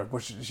starter,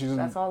 but she doesn't.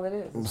 That's all it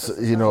is.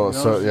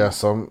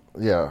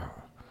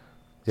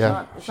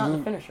 Yeah. It's not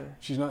the finisher.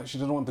 She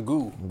doesn't want the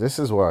goo. This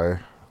is why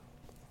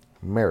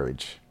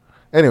marriage.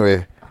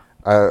 Anyway,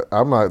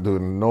 I'm not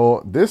doing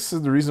this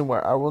is the reason why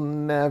I will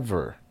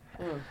never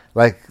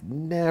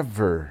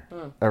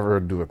ever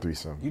do a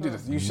threesome.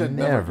 You said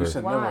never. You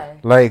said why?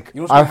 never.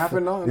 You know what's gonna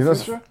happen now in the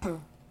future?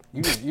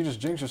 You just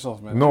jinx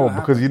yourself, man. No,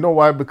 because you know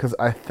why? Because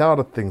I thought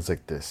of things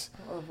like this.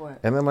 What?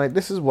 And I'm like,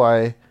 this is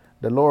why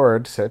the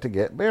Lord said to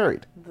get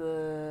married.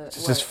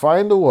 Just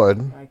find the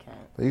one. I can't.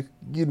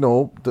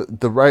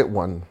 The right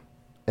one,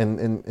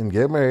 and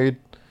get married,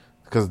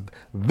 because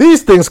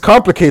these things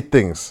complicate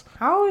things.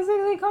 How is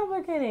it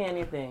complicating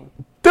anything?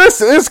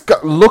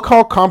 Look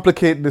how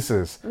complicated this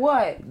is.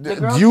 What? The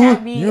girl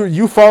can't be...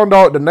 you found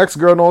out the next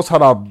girl knows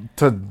how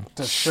to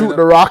shoot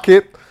the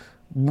rocket,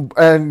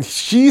 and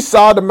she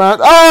saw the man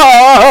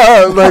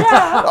all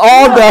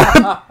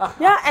that.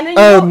 Yeah, and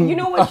then you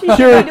know what she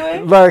should be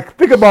doing? Like,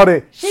 think about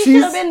it. She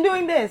should have been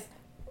doing this.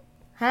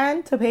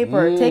 Hand to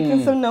paper,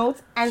 taking some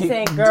notes and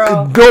saying,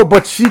 girl. Go,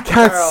 but she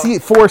can't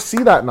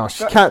foresee that now.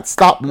 She can't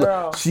stop.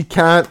 Girl. She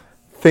can't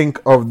think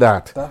of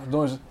that. She's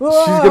going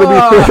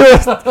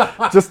to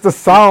be just the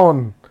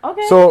sound.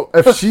 Okay. So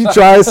if she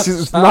tries,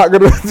 it's not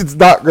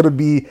gonna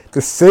be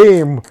the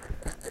same.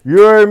 You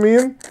know what I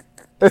mean?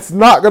 It's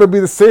not gonna be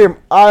the same.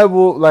 I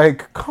will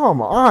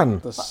come on.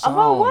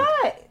 About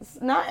what?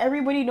 Not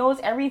everybody knows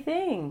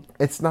everything.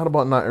 It's not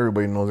about not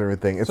everybody knows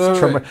everything. It's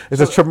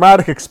a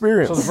traumatic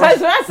experience. So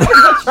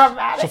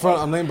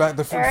I'm laying back.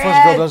 The first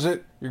girl does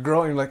it. Your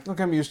girl, and you're like,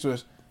 okay, I'm used to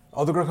it.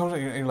 Other girl comes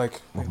in, and you're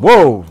like,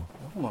 whoa.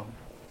 Hold on.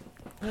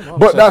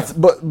 But that's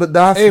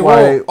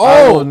why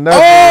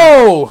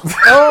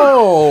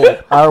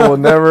I will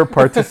never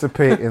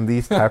participate in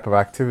these type of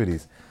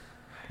activities.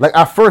 Like,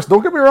 at first,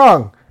 don't get me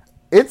wrong,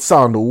 it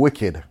sounded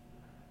wicked.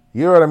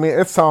 You know what I mean?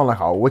 It sounded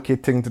like a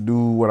wicked thing to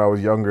do when I was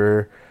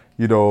younger.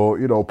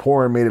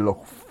 Porn made it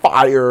look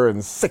fire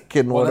and sick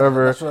and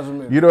whatever. That's what I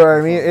mean. You know what I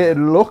mean? It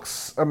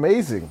looks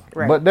amazing.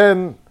 Right. But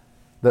then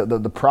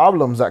the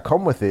problems that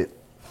come with it,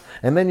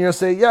 and then you'll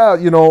say,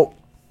 your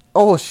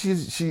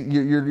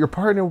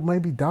partner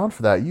might be down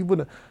for that. You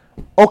would,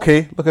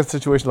 okay, look at a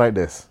situation like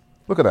this.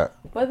 Look at that.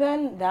 But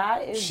then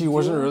that is she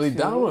wasn't really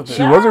down with it.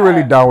 She wasn't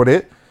really down with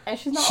it. And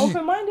she's not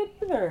open-minded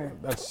either.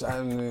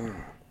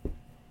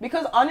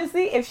 Because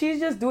honestly, if she's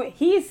just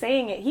he's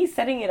saying it, he's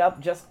setting it up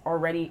just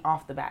already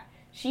off the bat.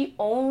 She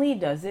only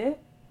does it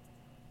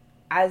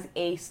as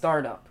a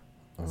startup.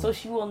 So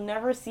she will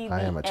never see the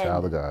end. I am a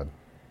child of God.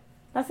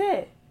 That's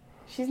it.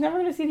 She's never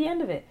going to see the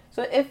end of it.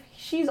 So if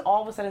she's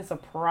all of a sudden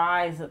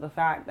surprised at the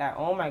fact that,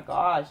 oh my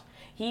gosh,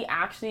 he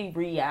actually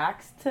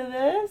reacts to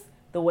this,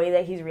 the way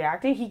that he's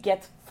reacting, he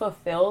gets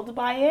fulfilled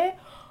by it.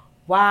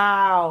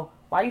 Wow.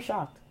 Why are you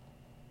shocked?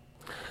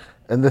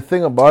 And the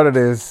thing about it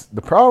is,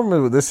 the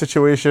problem with this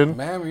situation.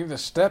 Ma'am, you need to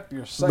step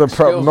your sex The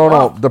skills no.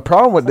 up. The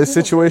problem with Some this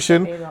people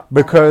situation, think that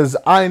they because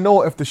I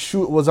know if the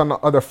shoe was on the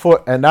other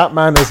foot and that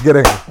man is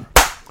getting,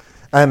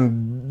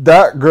 and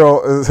that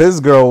girl, his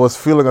girl was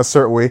feeling a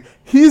certain way,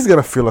 he's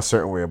gonna feel a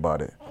certain way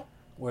about it.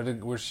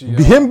 Where she?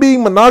 Him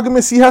being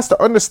monogamous, he has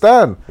to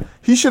understand.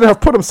 He should have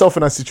put himself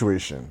in that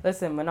situation.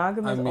 Listen,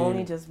 monogamous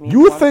only just means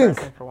You one think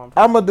person for one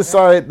person. I'm gonna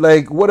decide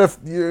like, what if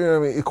you know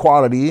what I mean,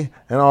 equality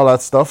and all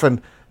that stuff, and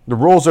the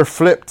roles are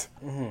flipped,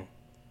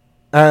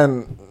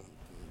 and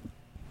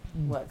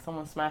What?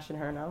 Someone smashing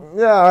her now?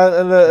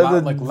 yeah,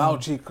 and like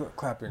loud cheek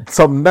clapping.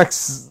 some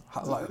next.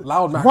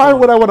 Loud macaroni. Why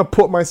would I want to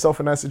put myself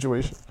in that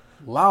situation?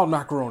 Loud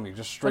macaroni,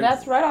 just straight. But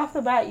that's right off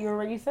the bat. You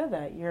already said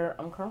that you're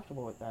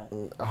uncomfortable with that,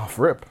 Off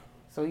rip.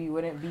 so you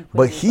wouldn't be.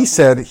 But he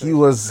said he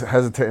was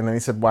hesitant, and he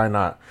said, "Why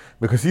not?"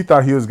 Because he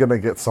thought he was gonna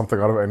get something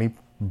out of it, and he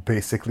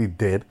basically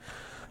did.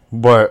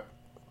 But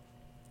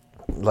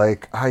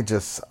like,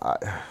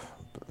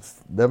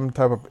 them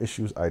type of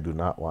issues, I do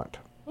not want.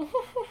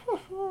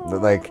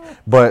 Like,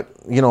 but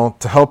you know,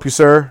 to help you,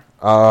 sir.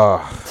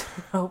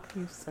 Help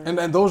you, sir.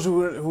 And those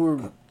who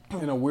are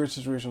in a weird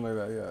situation like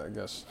that,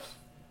 yeah,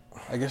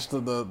 I guess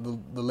the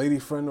lady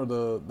friend or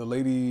the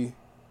lady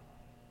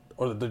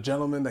or the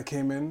gentleman that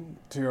came in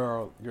to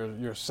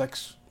your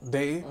sex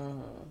day,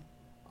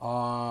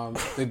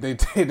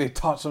 they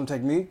taught some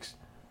techniques.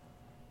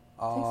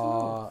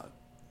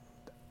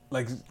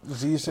 Like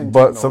Z saying.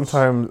 But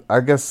sometimes, I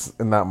guess,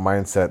 in that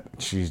mindset,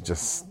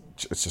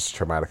 it's just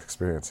traumatic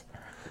experience.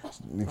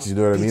 You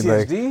know what I mean?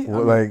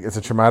 PTSD? Like it's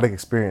a traumatic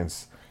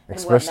experience, And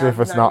especially what, if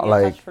it's now not he's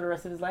gonna get like. touched for the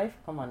rest of his life.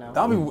 Come on now.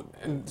 That'll be.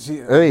 And see,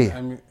 Hey.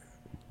 I mean,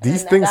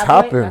 These And things at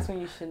that point, happen. that's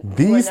when you should- you would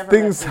These never let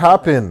things things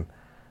happen. happen.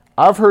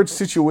 I've heard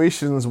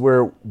situations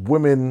where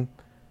women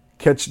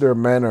catch their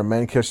men or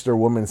men catch their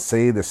women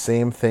say the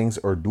same things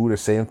or do the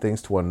same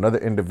things to another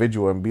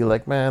individual and be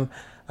like, man,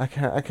 I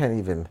can't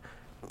even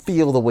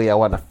feel the way I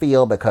want to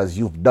feel because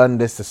you've done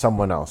this to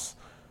someone else.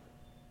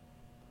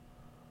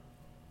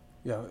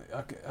 yeah.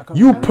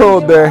 You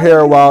pulled their why hair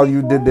would it while be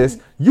you did this.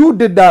 forward? You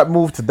did that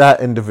move to that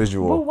But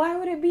individual. why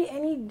would it be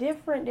any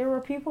different? There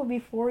were people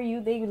before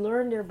you. They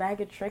learned their bag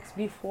of tricks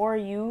before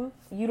you.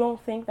 You don't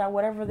think that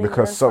whatever they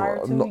Because learned prior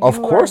to, of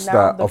you course are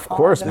now that, the of cause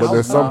course, and but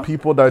there's some outcome?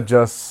 people that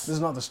just. This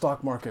is not the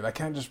stock market. I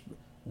can't just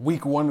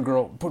weak one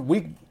girl, put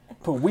weak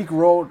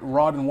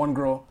rod in one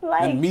girl,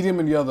 Like, and medium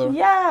in the other.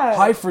 Yeah.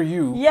 High for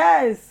you,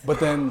 Yes. but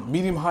then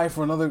medium high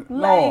for another.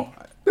 Like,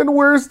 Then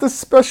where's the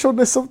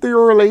specialness of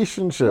your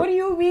relationship? what do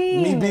you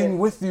mean? Me being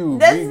with you,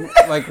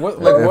 That's- like what?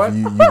 Like If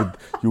what?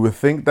 You would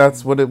think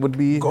that's what it would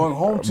be. Going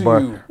home to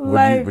but you.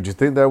 Would you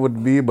think that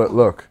would be? But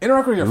look,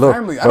 Interact with your look,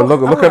 family. But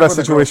look I at don't that have with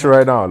the situation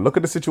girlfriend. right now. Look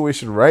at the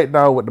situation right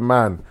now with the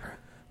man.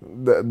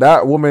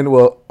 That woman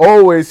will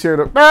always hear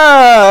the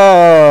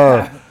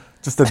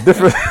just a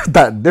different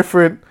that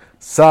different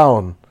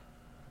sound,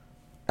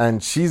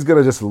 and she's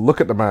gonna just look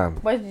at the man.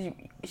 But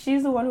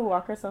she's the one who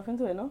walked herself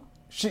into it, no?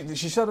 She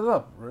set it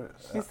up. Right?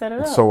 She set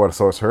it up. So what?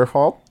 So it's her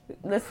fault?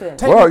 Listen,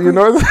 Well, you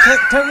know.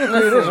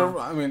 Technically, it is.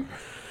 I mean,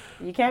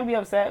 you can't be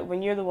upset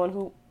when you're the one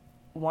who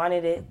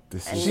wanted it.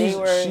 This and is- they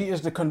were, she is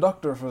the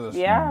conductor for this.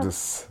 yeah.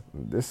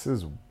 This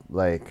is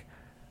like,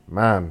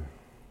 man.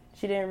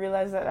 She didn't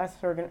realize that that's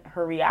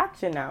her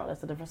reaction now.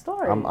 That's a different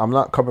story. I'm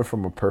not coming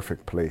from a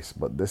perfect place,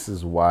 but this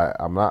is why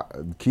I'm not.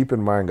 Keep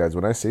in mind, guys,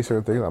 when I say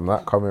certain things, I'm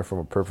not coming from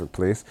a perfect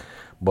place.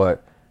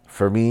 But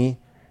for me,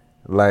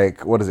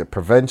 like, what is it?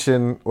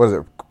 Prevention. What is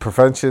it?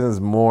 Prevention is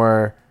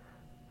more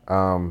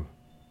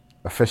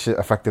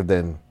effective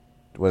than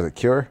what is it?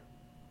 Cure.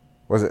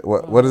 Was it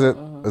what is it?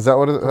 Is that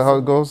how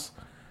it goes?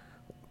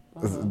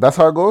 That's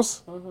how it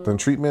goes. Than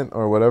treatment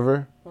or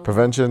whatever.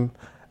 Prevention.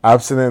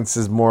 Abstinence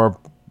is more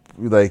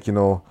like, you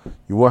know,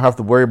 you won't have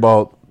to worry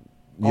about,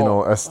 you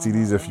know,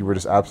 STDs if you were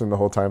just absent the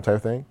whole time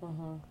type thing.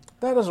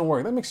 That doesn't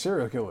work. That makes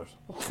serial killers.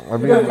 I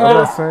mean, I'm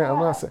not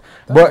saying,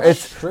 but it's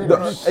straight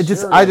up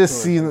I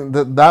just seen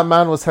that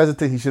man was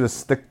hesitant. He should have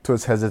stick to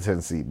his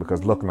hesitancy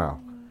because look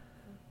now,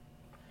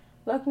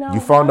 Look now. you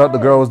found out the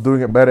girl was doing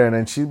it better, and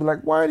then she'd be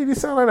like, "Why did he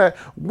sound like that?"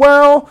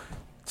 Well,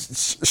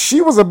 she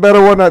was a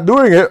better one at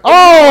doing it.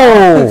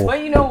 Oh,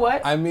 But you know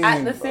what? I mean,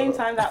 at the same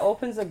time, that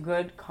opens a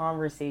good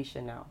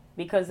conversation now.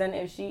 Because then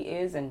if she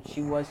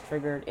was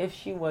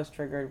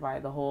triggered by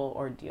the whole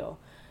ordeal,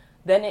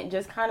 then it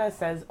just kind of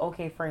says,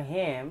 okay, for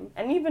him,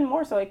 and even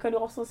more so, it could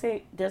also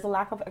say there's a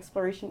lack of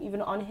exploration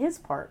even on his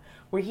part,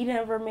 where he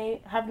never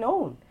may have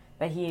known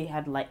that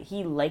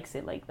he likes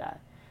it like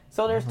that.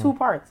 So there's two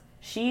parts.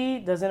 She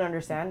doesn't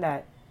understand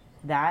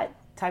that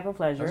type of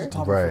pleasure. That's a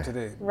topic Right. for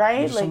today.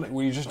 Right?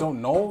 When you just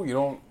don't know, you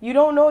don't. You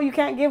don't know. You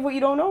can't give what you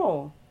don't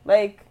know.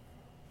 Like,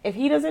 if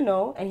he doesn't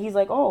know and he's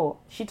like, oh,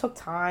 she took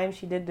time,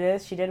 she did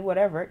this, she did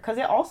whatever, because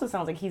it also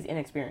sounds like he's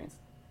inexperienced.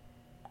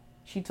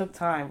 She took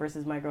time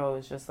versus my girl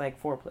is just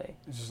like foreplay.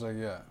 It's just like,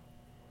 yeah.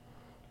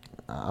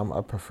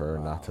 I prefer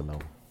not to know.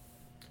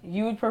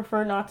 You would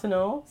prefer not to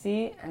know?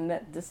 See? And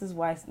this is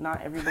why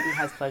not everybody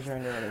has pleasure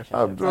in their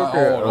relationship.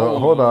 Okay,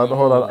 hold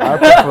on. I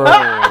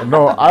prefer.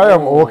 No, I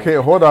am okay.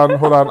 Hold on.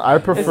 I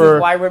prefer. This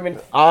is why women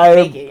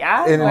fake it,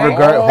 yeah? In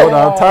regard. Hold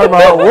on. Time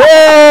out.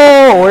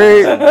 Whoa!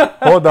 Wait.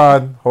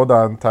 Hold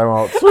on. Time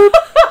out.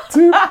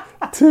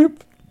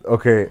 Toop.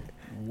 Okay.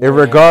 In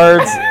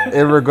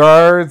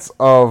regards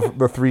of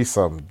the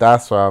threesome,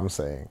 that's what I'm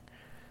saying.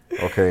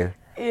 Okay.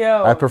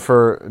 Yo. I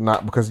prefer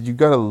not, because you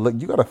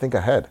gotta think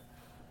ahead.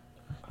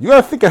 You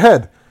gotta think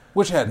ahead.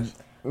 Which head?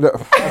 You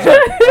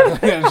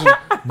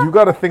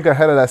gotta think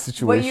ahead of that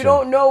situation. But you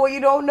don't know what you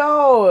don't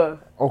know.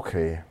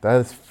 Okay, that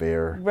is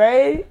fair.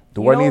 Right?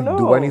 Do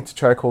I need to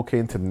try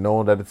cocaine to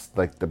know that it's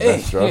like the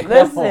best drug?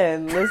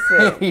 Listen.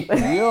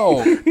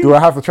 Yo. Do I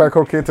have to try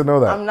cocaine to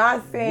know that? I'm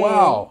not saying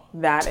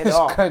that at This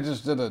all. guy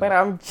just did it. But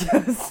I'm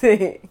just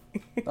saying.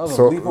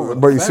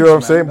 But you see what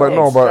I'm saying? But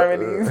no, but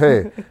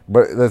hey,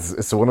 but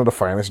it's one of the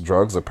finest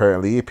drugs.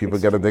 Apparently, people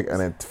get addicted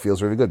and it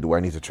feels really good. Do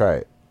I need to try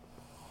it?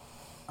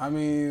 I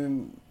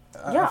mean,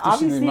 yeah,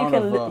 obviously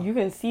you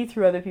can see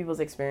through other people's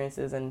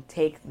experiences and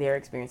take their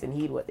experience and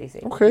heed what they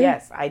say. Okay.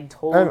 Yes, I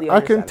totally And I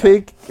can understand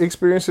take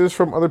experiences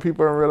from other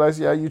people and realize,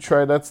 yeah, you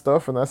tried that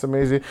stuff and that's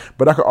amazing.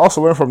 But I could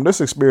also learn from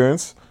this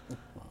experience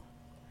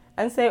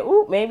and say,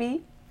 ooh,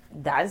 maybe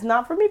that's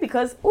not for me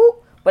because, ooh,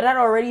 but that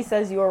already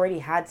says you already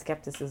had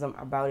skepticism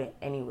about it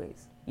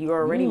anyways. You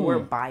already were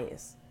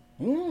biased.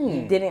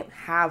 You didn't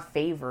have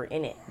favor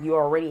in it. You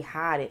already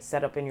had it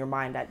set up in your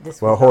mind that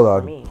this was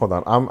not for me. Hold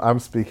on. I'm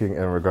speaking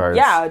in regards.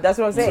 Yeah, that's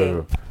what I'm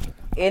saying.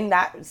 In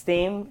that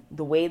same,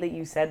 the way that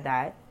you said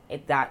that,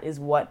 that is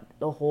what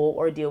the whole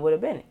ordeal would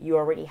have been. You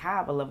already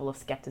have a level of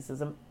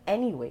skepticism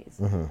anyways.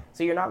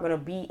 So you're not going to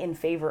be in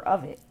favor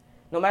of it.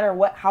 No matter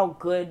how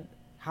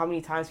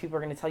many times people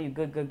are going to tell you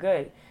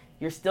good,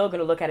 you're still going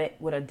to look at it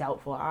with a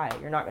doubtful eye.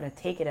 You're not going to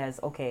take it as,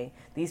 okay,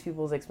 these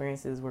people's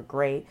experiences were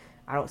great.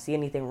 I don't see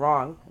anything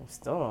wrong.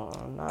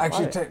 I'm not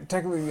actually,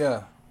 technically,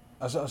 yeah.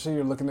 I see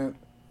you're looking at,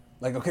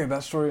 like, okay,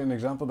 that story, an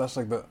example, that's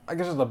like I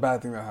guess it's a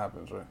bad thing that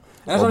happens, right? And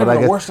that's not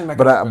even the worst thing that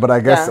can happen. But I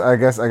guess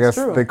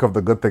think of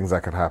the good things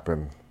that could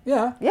happen.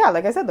 Yeah. Yeah,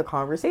 like I said, the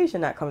conversation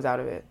that comes out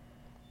of it.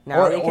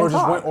 Now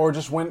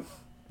just went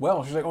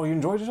well. She's like, oh, you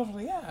enjoyed yourself? I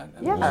was like, yeah.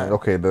 Yeah.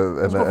 Okay, and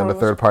the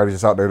third party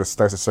just out there just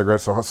starts a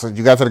cigarette. So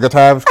you guys had a good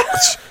time?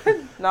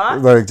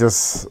 Not like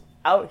just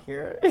out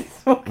here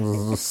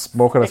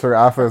smoking a cigarette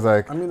after. It's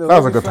like, that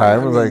was a good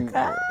time. It was like,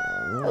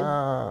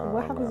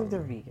 what happens if they're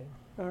vegan?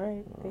 All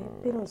right,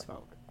 they don't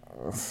smoke.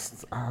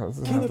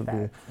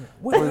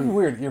 Wait,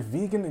 weird. You're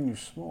vegan and you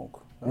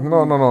smoke.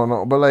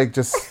 No. But like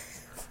just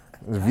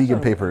vegan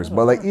papers.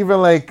 But like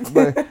even like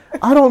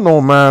I don't know,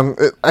 man.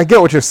 I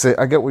get what you're saying.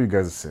 I get what you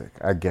guys are saying.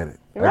 I get it.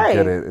 Right. I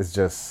get it. It's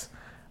just.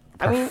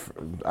 I mean,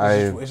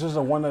 it's just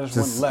a one that just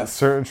went left.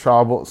 Certain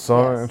troubles.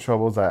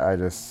 I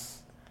just.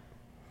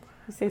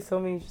 You say so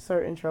many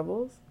certain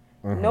troubles.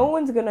 No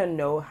one's gonna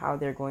know how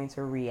they're going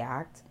to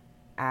react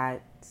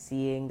at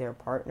seeing their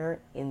partner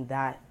in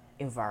that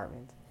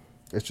environment.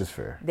 It's just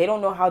fair. They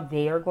don't know how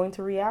they are going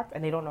to react,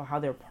 and they don't know how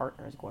their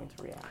partner is going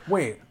to react.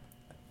 Wait,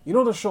 you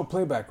know the show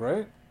Playback,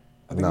 right?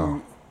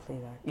 No.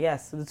 Playback.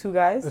 Yes, the two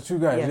guys.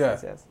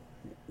 Yes.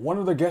 One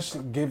of the guests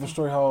gave a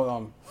story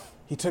how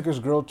he took his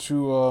girl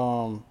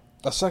to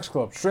a sex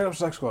club, straight up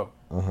sex club.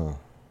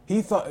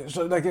 He thought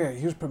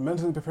he was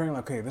mentally preparing,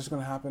 like, okay, this is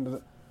gonna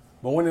happen.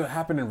 But when it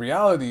happened in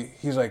reality,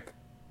 he's like,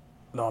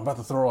 no, I'm about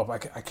to throw up. I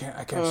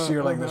can't see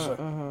her like this.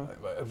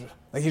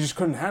 Like he just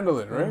couldn't handle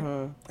it, right?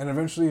 And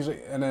eventually, he's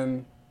like, and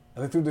then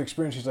I think through the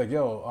experience, he's like,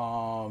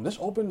 yo, this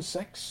open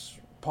sex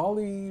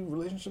poly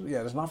relationship,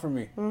 yeah, that's not for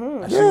me.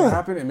 I see what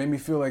happened. It made me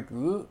feel like,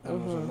 and I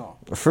was like, no.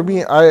 For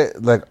me, I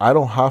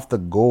don't have to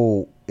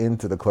go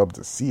into the club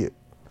to see it.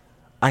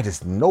 I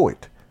just know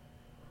it.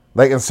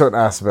 Like in certain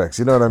aspects,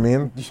 you know what I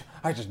mean?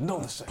 I just know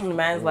the sex. The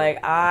man's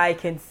like, I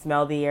can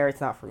smell the air.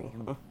 It's not for me.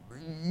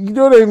 You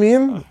know what I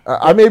mean?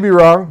 I may be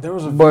wrong, there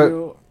was a but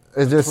video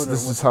this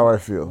is how I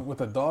feel. With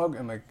a dog,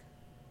 and like,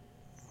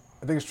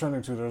 I think it's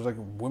trending too. There's like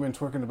women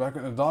twerking in the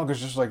background, and the dog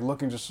is just like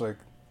looking, just like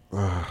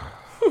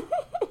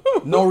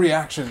no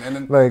reaction. And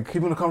then like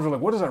people in the comments are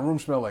like, "What does that room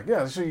smell like?"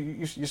 Yeah, so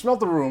you smelled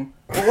the room.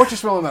 Well, what you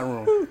smell in that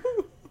room?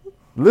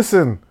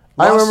 Listen,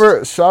 I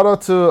remember. Shout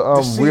out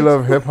to We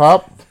Love Hip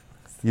Hop.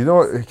 You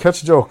know,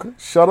 catch a joke.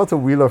 Shout out to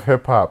We Love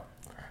Hip Hop.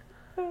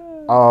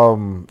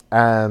 And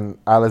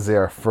Alize,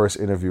 our first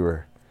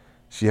interviewer,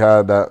 she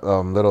had that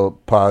little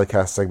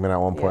podcast segment at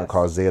one point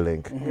called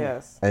Zaylink.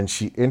 Yes. And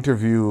she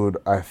interviewed,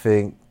 I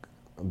think,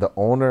 the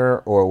owner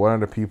or one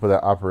of the people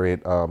that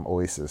operate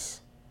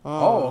Oasis.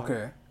 Oh,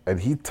 okay. And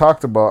he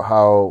talked about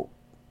how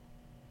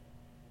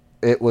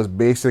it was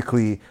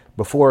basically,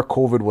 before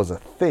COVID was a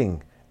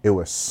thing, it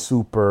was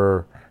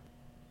super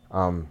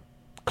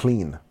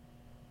clean.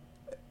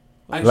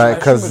 Like,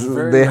 because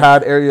they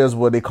had areas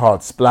where they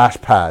called splash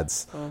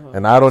pads,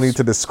 and I don't need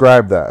to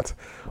describe that,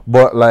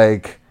 but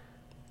like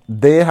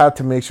they had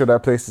to make sure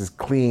that place is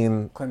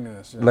clean,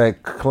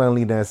 like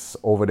cleanliness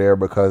over there,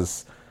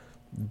 because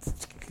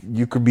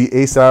you could be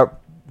ASAP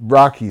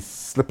Rocky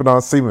slipping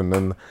on semen,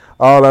 and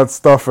all that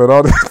stuff and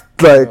all that,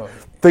 like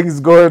things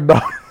going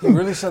down. He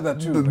really said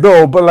that too.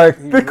 No, but like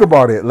think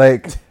about it.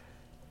 Like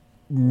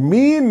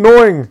me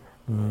knowing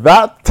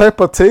that type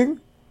of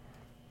thing,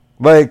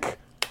 like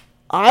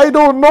I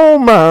don't know,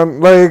 man.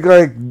 Like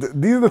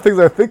these are the things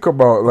I think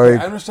about.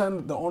 Like I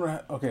understand the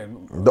owner. Okay,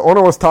 the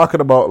owner was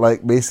talking about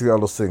like basically all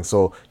those things.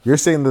 So you're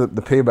saying the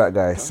payback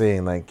guy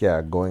saying like,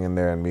 yeah, going in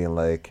there and being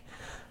like,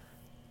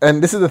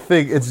 and this is the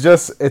thing.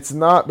 It's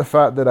not the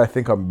fact that I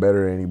think I'm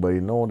better than anybody.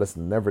 No, that's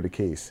never the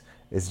case.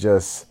 It's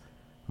just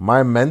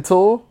my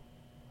mental.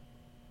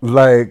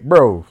 Like,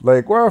 bro,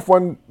 like what if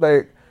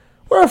like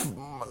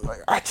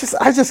I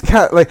just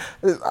can't like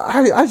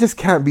I just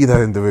can't be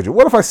that individual.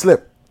 What if I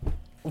slip?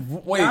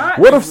 Wait,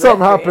 what if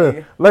something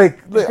happened? Like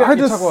I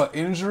just talk about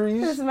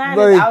injuries. This man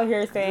like, is out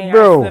here saying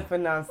bro, I'm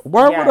slipping now.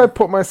 why would I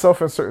put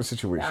myself in certain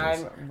situations?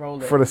 I'm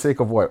rolling. For the sake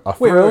of what? A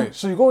Wait, thrill? wait.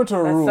 So you go into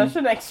a room. That's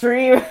such an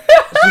extreme.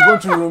 So you go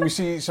into a room. You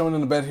see someone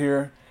in the bed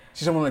here.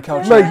 See someone on the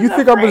couch. Like you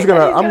think I'm just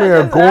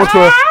gonna go into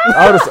a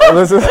I'll just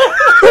listen.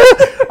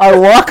 I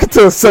walk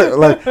into a certain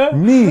like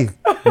me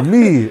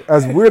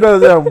as weird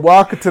as I am,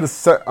 walk into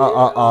the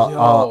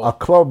a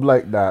club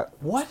like that.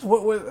 What?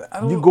 I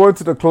don't You know. go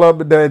into the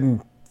club and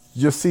then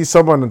you see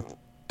someone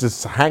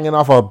just hanging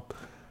off of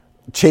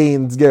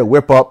chains, get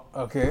whip up.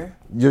 Okay.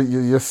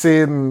 You're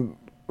seeing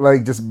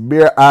like just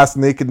bare ass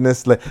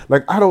nakedness, like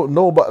I don't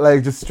know, but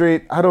like just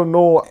straight. I don't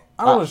know.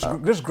 I don't know.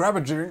 Just grab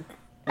a drink,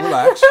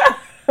 relax,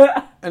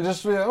 and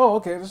just be like, oh,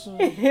 okay, this is all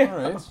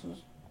right.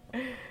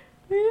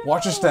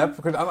 Watch your step,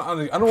 because I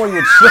don't know why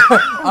you'd slip.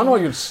 I don't know why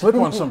you'd slip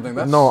on something.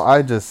 That's, No,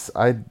 I Can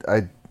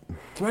you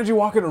imagine you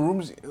walk into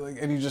rooms like,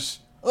 and you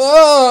just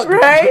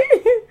Right?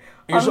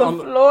 you're On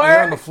the floor? You're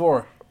on the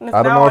floor,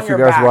 I don't know if you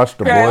guys watch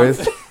The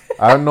Boys.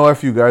 I don't know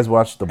if you guys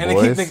watch The and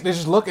Boys. they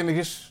just look and they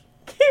just.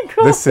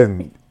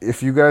 Listen,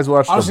 if you guys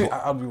watch Honestly, the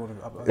I'll be one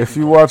of if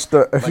you watch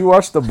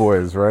The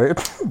Boys, right?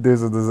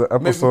 There's an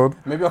episode.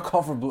 Maybe I'll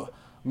call for blood.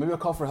 Maybe I'll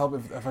call for help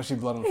if I see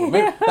blood on the floor.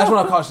 Maybe that's when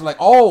I'll call. Like,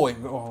 oh wait,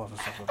 stop.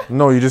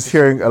 No, you're just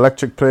hearing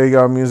electric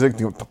playground music.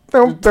 Somebody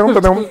help!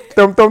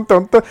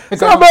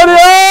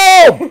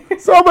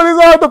 Somebody's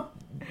on the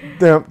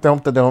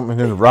and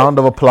then round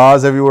of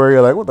applause everywhere.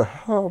 You're like, what the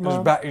hell,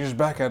 man? You're just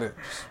back at it.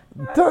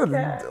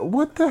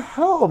 What the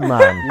hell,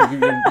 man?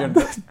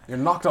 You're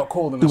knocked out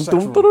cold in the sex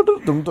room.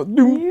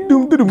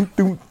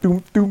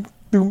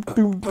 We're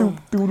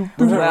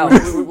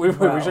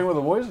saying with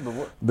The Boys?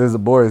 There's The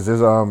Boys.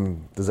 There's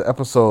an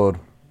episode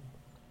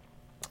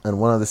in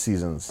one of the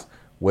seasons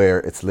where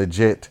it's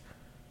legit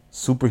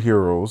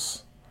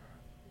superheroes.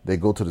 They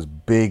go to this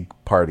big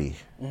party,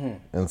 and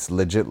it's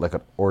legit like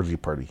an orgy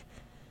party.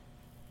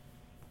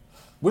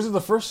 Was it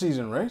the first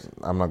season, right?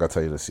 I'm not gonna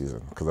tell you the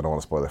season because I don't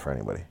want to spoil it for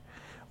anybody.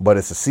 But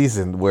it's a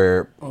season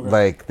where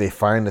like they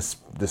find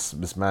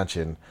this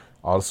mansion,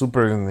 all the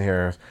superheroes in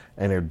here,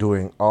 and they're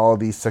doing all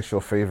these sexual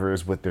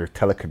favors with their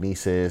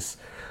telekinesis,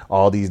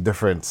 all these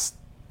different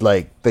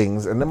like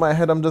things. And in my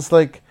head, I'm just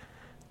like,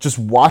 just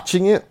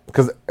watching it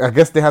because I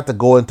guess they had to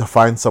go in to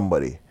find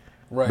somebody.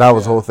 Right. That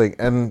was the whole thing,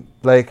 and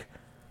like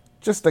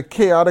just the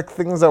chaotic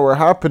things that were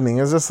happening.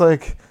 It's just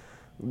like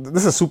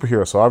this is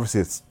superhero, so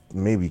obviously it's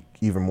maybe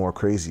even more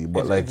crazy.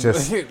 But like,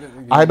 just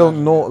I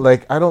don't know.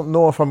 Like I don't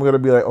know if I'm gonna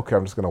be like, okay,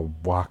 I'm just gonna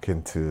walk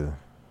into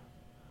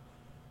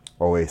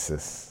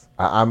Oasis.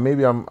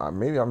 Maybe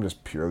I'm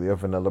just purely a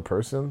vanilla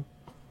person,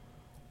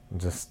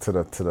 just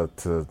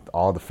to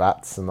all the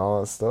fats and all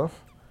that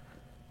stuff,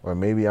 or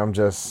maybe I'm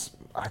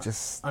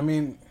I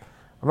mean,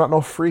 I'm not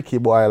no freaky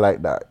boy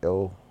like that,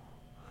 yo.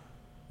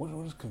 What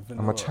is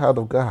vanilla? I'm a child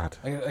of God.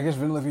 I guess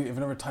vanilla. If you've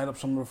never tied up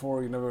someone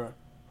before, you never.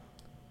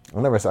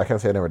 I can't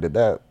say I never did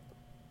that.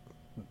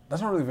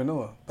 That's not really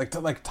vanilla.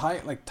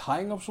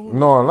 Tying up someone.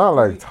 No, not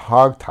like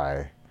hog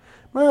tie.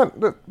 Man,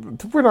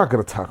 we're not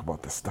gonna talk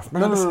about this stuff,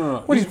 man.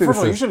 No. What do you think First of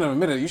all, you this is? shouldn't have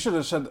admitted it. You should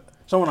have said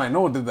someone I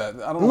know did that.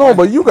 I don't know. No,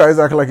 but you guys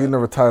act like you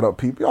never tied up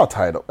people. Y'all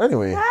tied up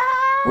anyway.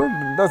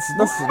 That's. You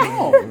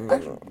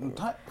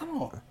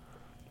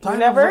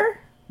never?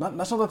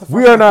 That's not the.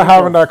 We are not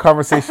having that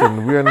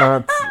conversation. We are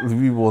not.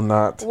 We will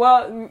not.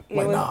 Well, it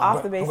was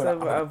off the base of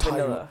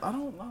vanilla. I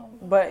don't know.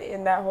 But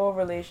in that whole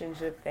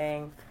relationship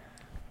thing,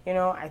 you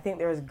know, I think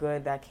there was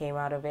good that came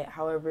out of it.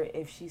 However,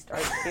 if she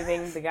starts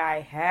giving the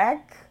guy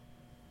heck,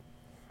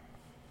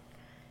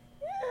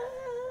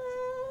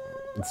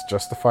 It's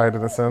justified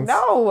in a sense.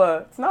 no,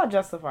 it's not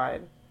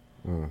justified.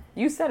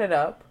 You set it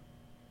up.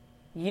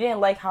 You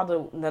didn't like how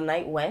the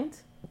night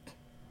went.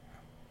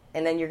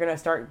 And then you're going to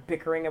start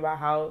bickering about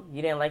how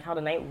you didn't like how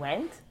the night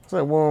went? It's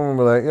like one woman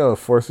be like, yo,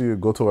 force you to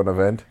go to an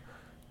event.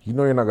 You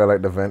know you're not gonna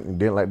like the event. You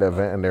didn't like the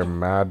event, and they're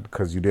mad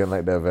because you didn't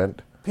like the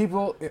event.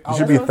 People, You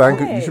should be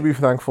You should be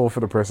thankful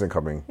for the person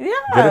coming. Yeah.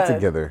 Get it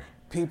together.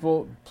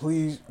 People,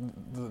 please.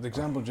 The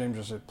example James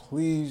just said.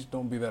 Please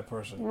don't be that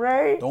person.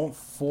 Right. Don't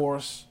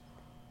force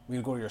me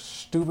to go to your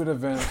stupid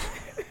events,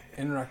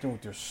 interacting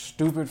with your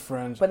stupid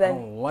friends. I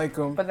don't like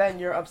them. But then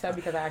you're upset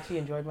because I actually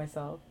enjoyed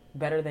myself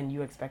better than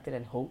you expected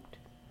and hoped.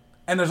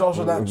 And there's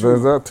also that too.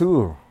 There's that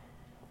too.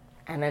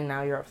 And then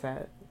now you're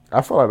upset.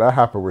 I feel like that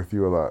happened with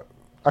you a lot.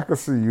 I can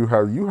see you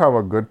have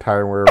a good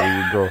time wherever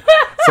you go.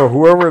 So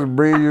whoever's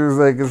bringing you is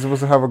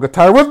supposed to have a good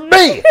time with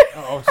me.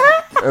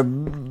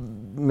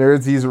 And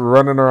nerds, he's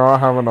running around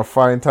having a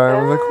fine time.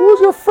 I was like,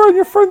 who's your friend?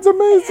 Your friend's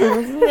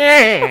amazing.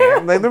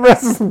 Like the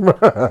rest is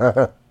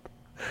mad.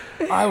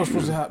 I was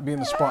supposed to be in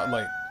the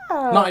spotlight,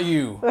 not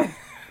you.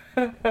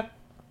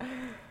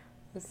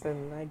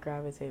 Listen, I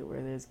gravitate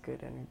where there's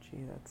good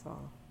energy. That's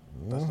all.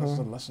 That's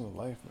the lesson of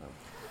life,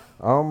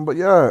 man. But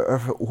yeah,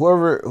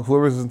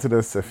 whoever's into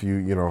this, if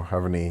you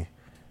have any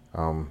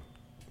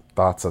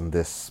thoughts on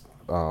this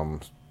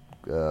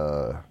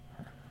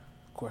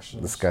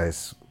Questions. this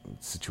guy's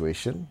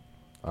situation,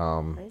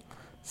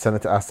 send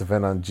it to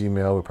AskTheVent on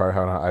Gmail. We probably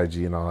have it on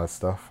IG and all that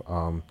stuff.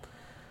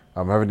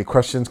 Have any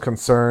questions,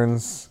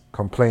 concerns,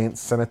 complaints,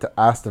 send it to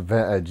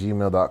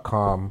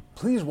AskTheVent@gmail.com.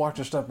 Please watch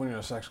your step when you're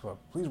in a sex club.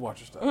 Please watch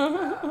your step.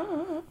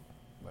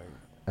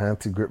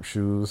 Anti-grip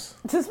shoes.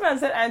 This man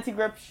said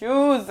anti-grip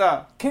shoes.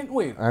 Can't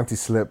wait.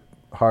 Anti-slip,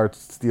 hard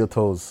steel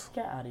toes.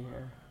 Get out of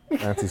here.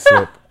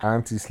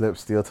 Anti-slip,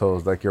 steel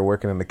toes, like you're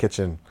working in the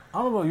kitchen.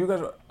 I don't know. You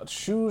guys are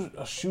shoes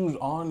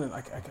on, and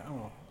I don't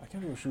know. I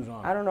can't do shoes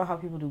on. I don't know how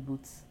people do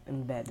boots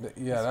in bed.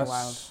 Yeah,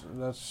 It's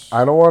that's.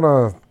 I don't want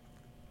to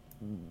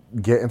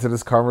get into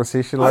this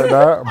conversation like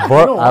that,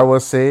 but I will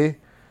say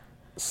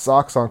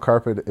socks on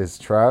carpet is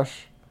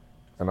trash,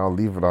 and I'll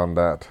leave it on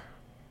that.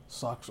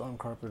 Socks on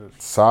carpet.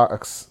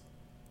 Socks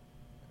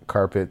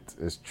carpet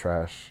is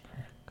trash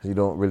because you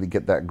don't really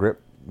get that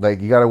grip. Like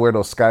you gotta wear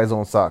those Sky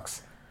Zone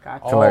socks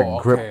Gotcha. to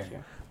like grip. Okay.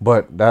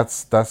 But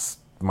that's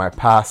my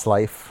past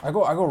life. I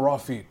go raw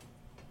feet.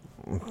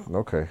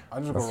 Okay,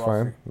 I just that's go raw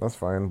fine. feet. That's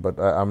fine. But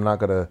I'm not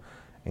gonna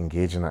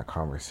engage in that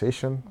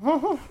conversation.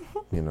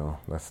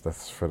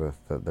 That's for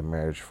the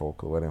marriage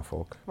folk, the wedding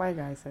folk. My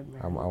guy said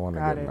married. I want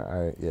to Got get it.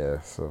 married.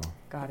 Yeah, so.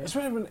 Got it.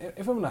 Especially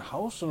if I'm in a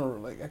house or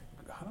like I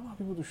don't know how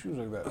people do shoes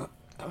like that.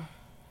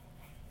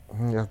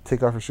 You have to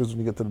take off your shoes when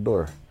you get to the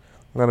door.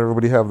 Not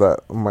everybody have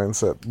that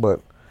mindset,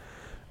 but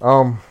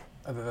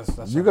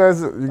That's you guys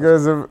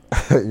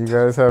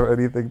have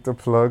anything to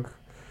plug?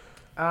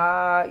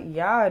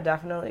 Yeah,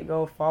 definitely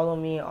go follow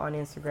me on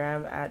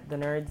Instagram at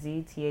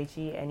TheNerdZ,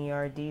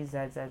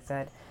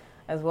 TheNerdZZZ.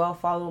 As well,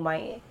 follow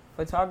my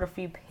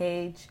photography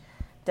page.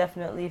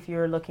 Definitely, if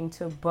you're looking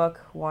to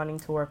book, wanting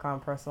to work on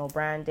personal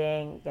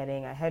branding,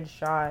 getting a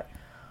headshot,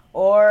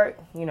 or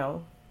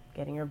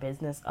getting your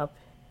business up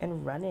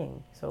and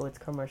running so it's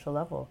commercial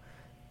level,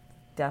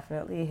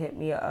 definitely hit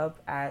me up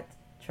at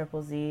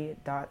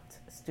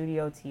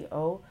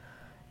ZZZ.studioto,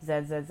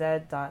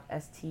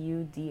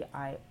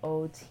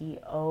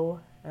 ZZZ.studioto,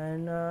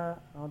 and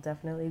I'll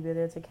definitely be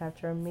there to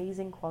capture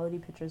amazing quality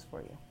pictures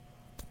for you.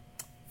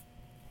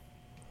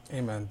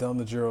 Hey man, down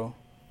the Jiro,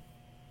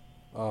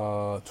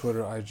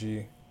 Twitter,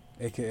 IG,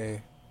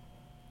 aka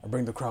I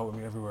bring the crowd with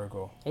me everywhere I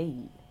go.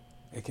 Hey.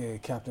 AKA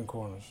Captain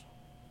Corners.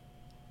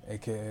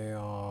 AKA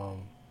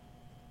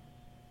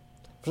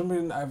for some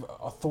reason I have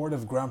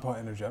authoritative grandpa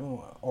energy. I don't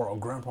know, or a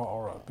grandpa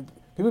aura.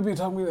 People be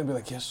talking to me and be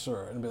like, "Yes,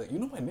 sir," and be like, "You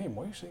know my name?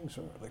 Why are you saying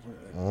sir?" Like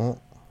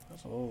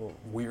that's a little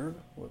weird.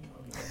 But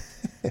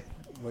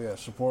yeah,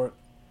 support.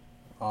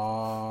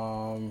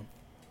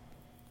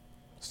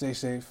 Stay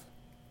safe.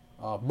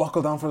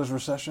 Buckle down for this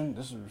recession.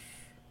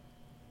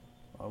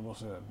 I will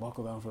say that.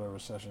 Buckle down for the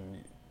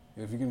recession.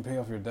 If you can pay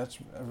off your debts,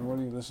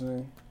 everybody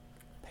listening,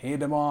 pay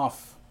them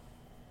off.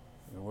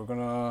 It's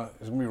gonna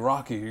be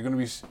rocky. You're gonna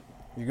be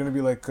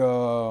like,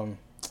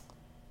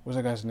 what's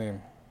that guy's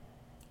name?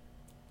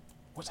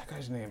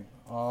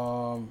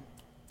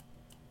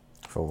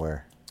 From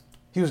where?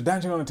 He was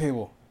dancing on a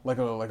table I'm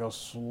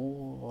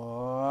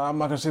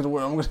not gonna say the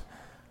word.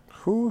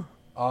 Who?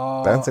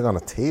 Dancing on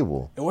a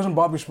table. It wasn't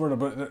Bobby Shmurda,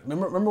 but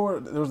remember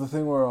where there was the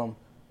thing where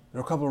there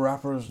were a couple of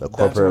rappers. The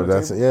corporate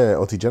dancing. Yeah,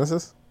 OT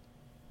Genesis.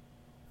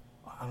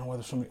 I don't know why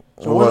there's so many.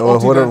 So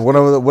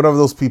whatever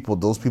those people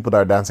that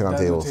are dancing on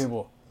tables.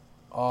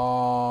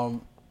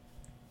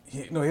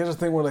 He has a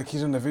thing where like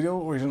he's in the video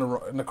where he's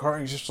in the car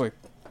and he's just like,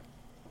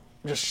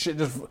 just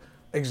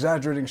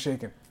exaggerating,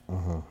 shaking.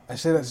 Mm-hmm. I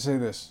say that to say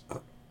this: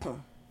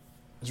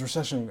 it's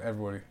recession,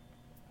 everybody.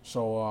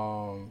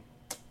 So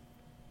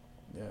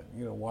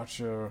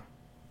watch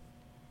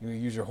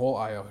use your whole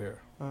eye out here.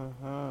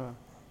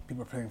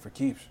 People are paying for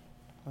keeps.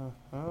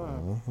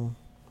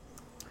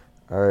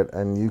 All right,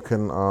 and you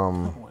can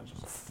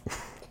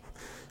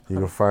you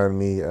can find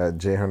me at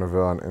J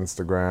Hernaville on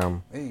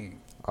Instagram. Hey.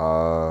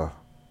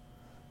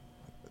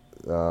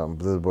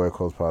 Blue Boy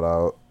Close Pot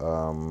Out.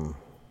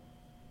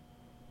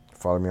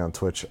 Follow me on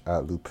Twitch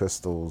at Lou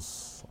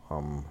Pistols.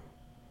 I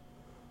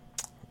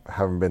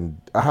haven't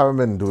been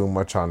doing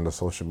much on the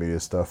social media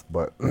stuff,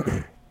 but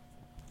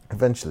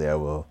eventually I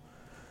will.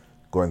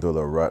 Going through a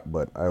little rut,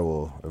 but I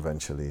will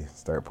eventually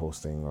start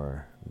posting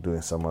or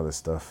doing some other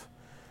stuff.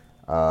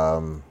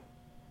 What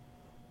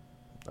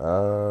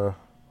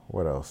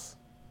else?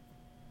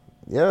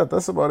 Yeah,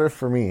 that's about it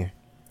for me.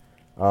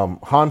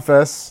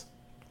 Hanfest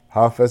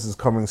is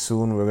coming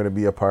soon. We're gonna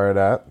be a part of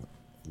that.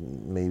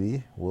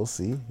 Maybe we'll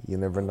see. You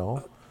never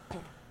know.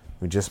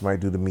 We just might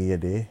do the media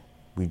day.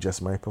 We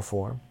just might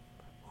perform.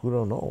 Who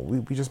don't know?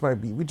 We just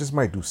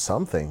might do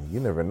something. You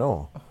never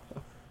know.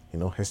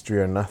 History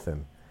or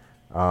nothing.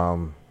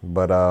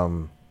 But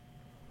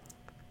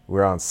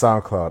we're on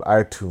SoundCloud,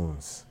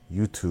 iTunes,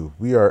 YouTube.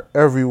 We are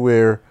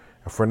everywhere.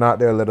 If we're not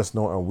there, let us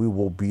know, and we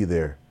will be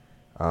there.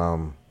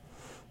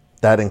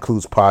 That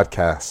includes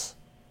podcasts.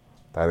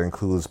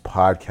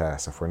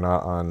 If we're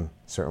not on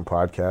certain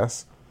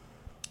podcasts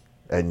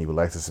and you would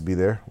like us to be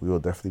there, we will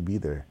definitely be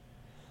there.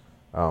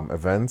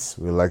 Events,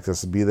 we would like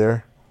us to be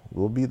there,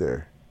 we'll be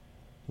there.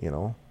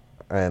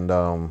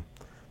 And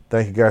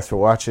thank you guys for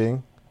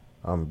watching.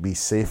 Be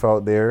safe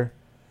out there.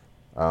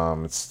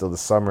 It's still the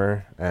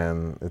summer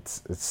and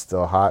it's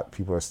still hot.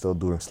 People are still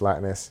doing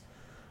slackness.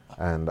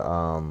 And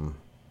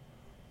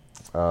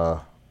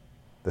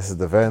this is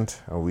the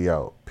vent, and we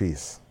out.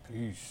 Peace.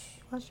 Peace.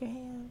 Wash your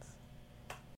hands.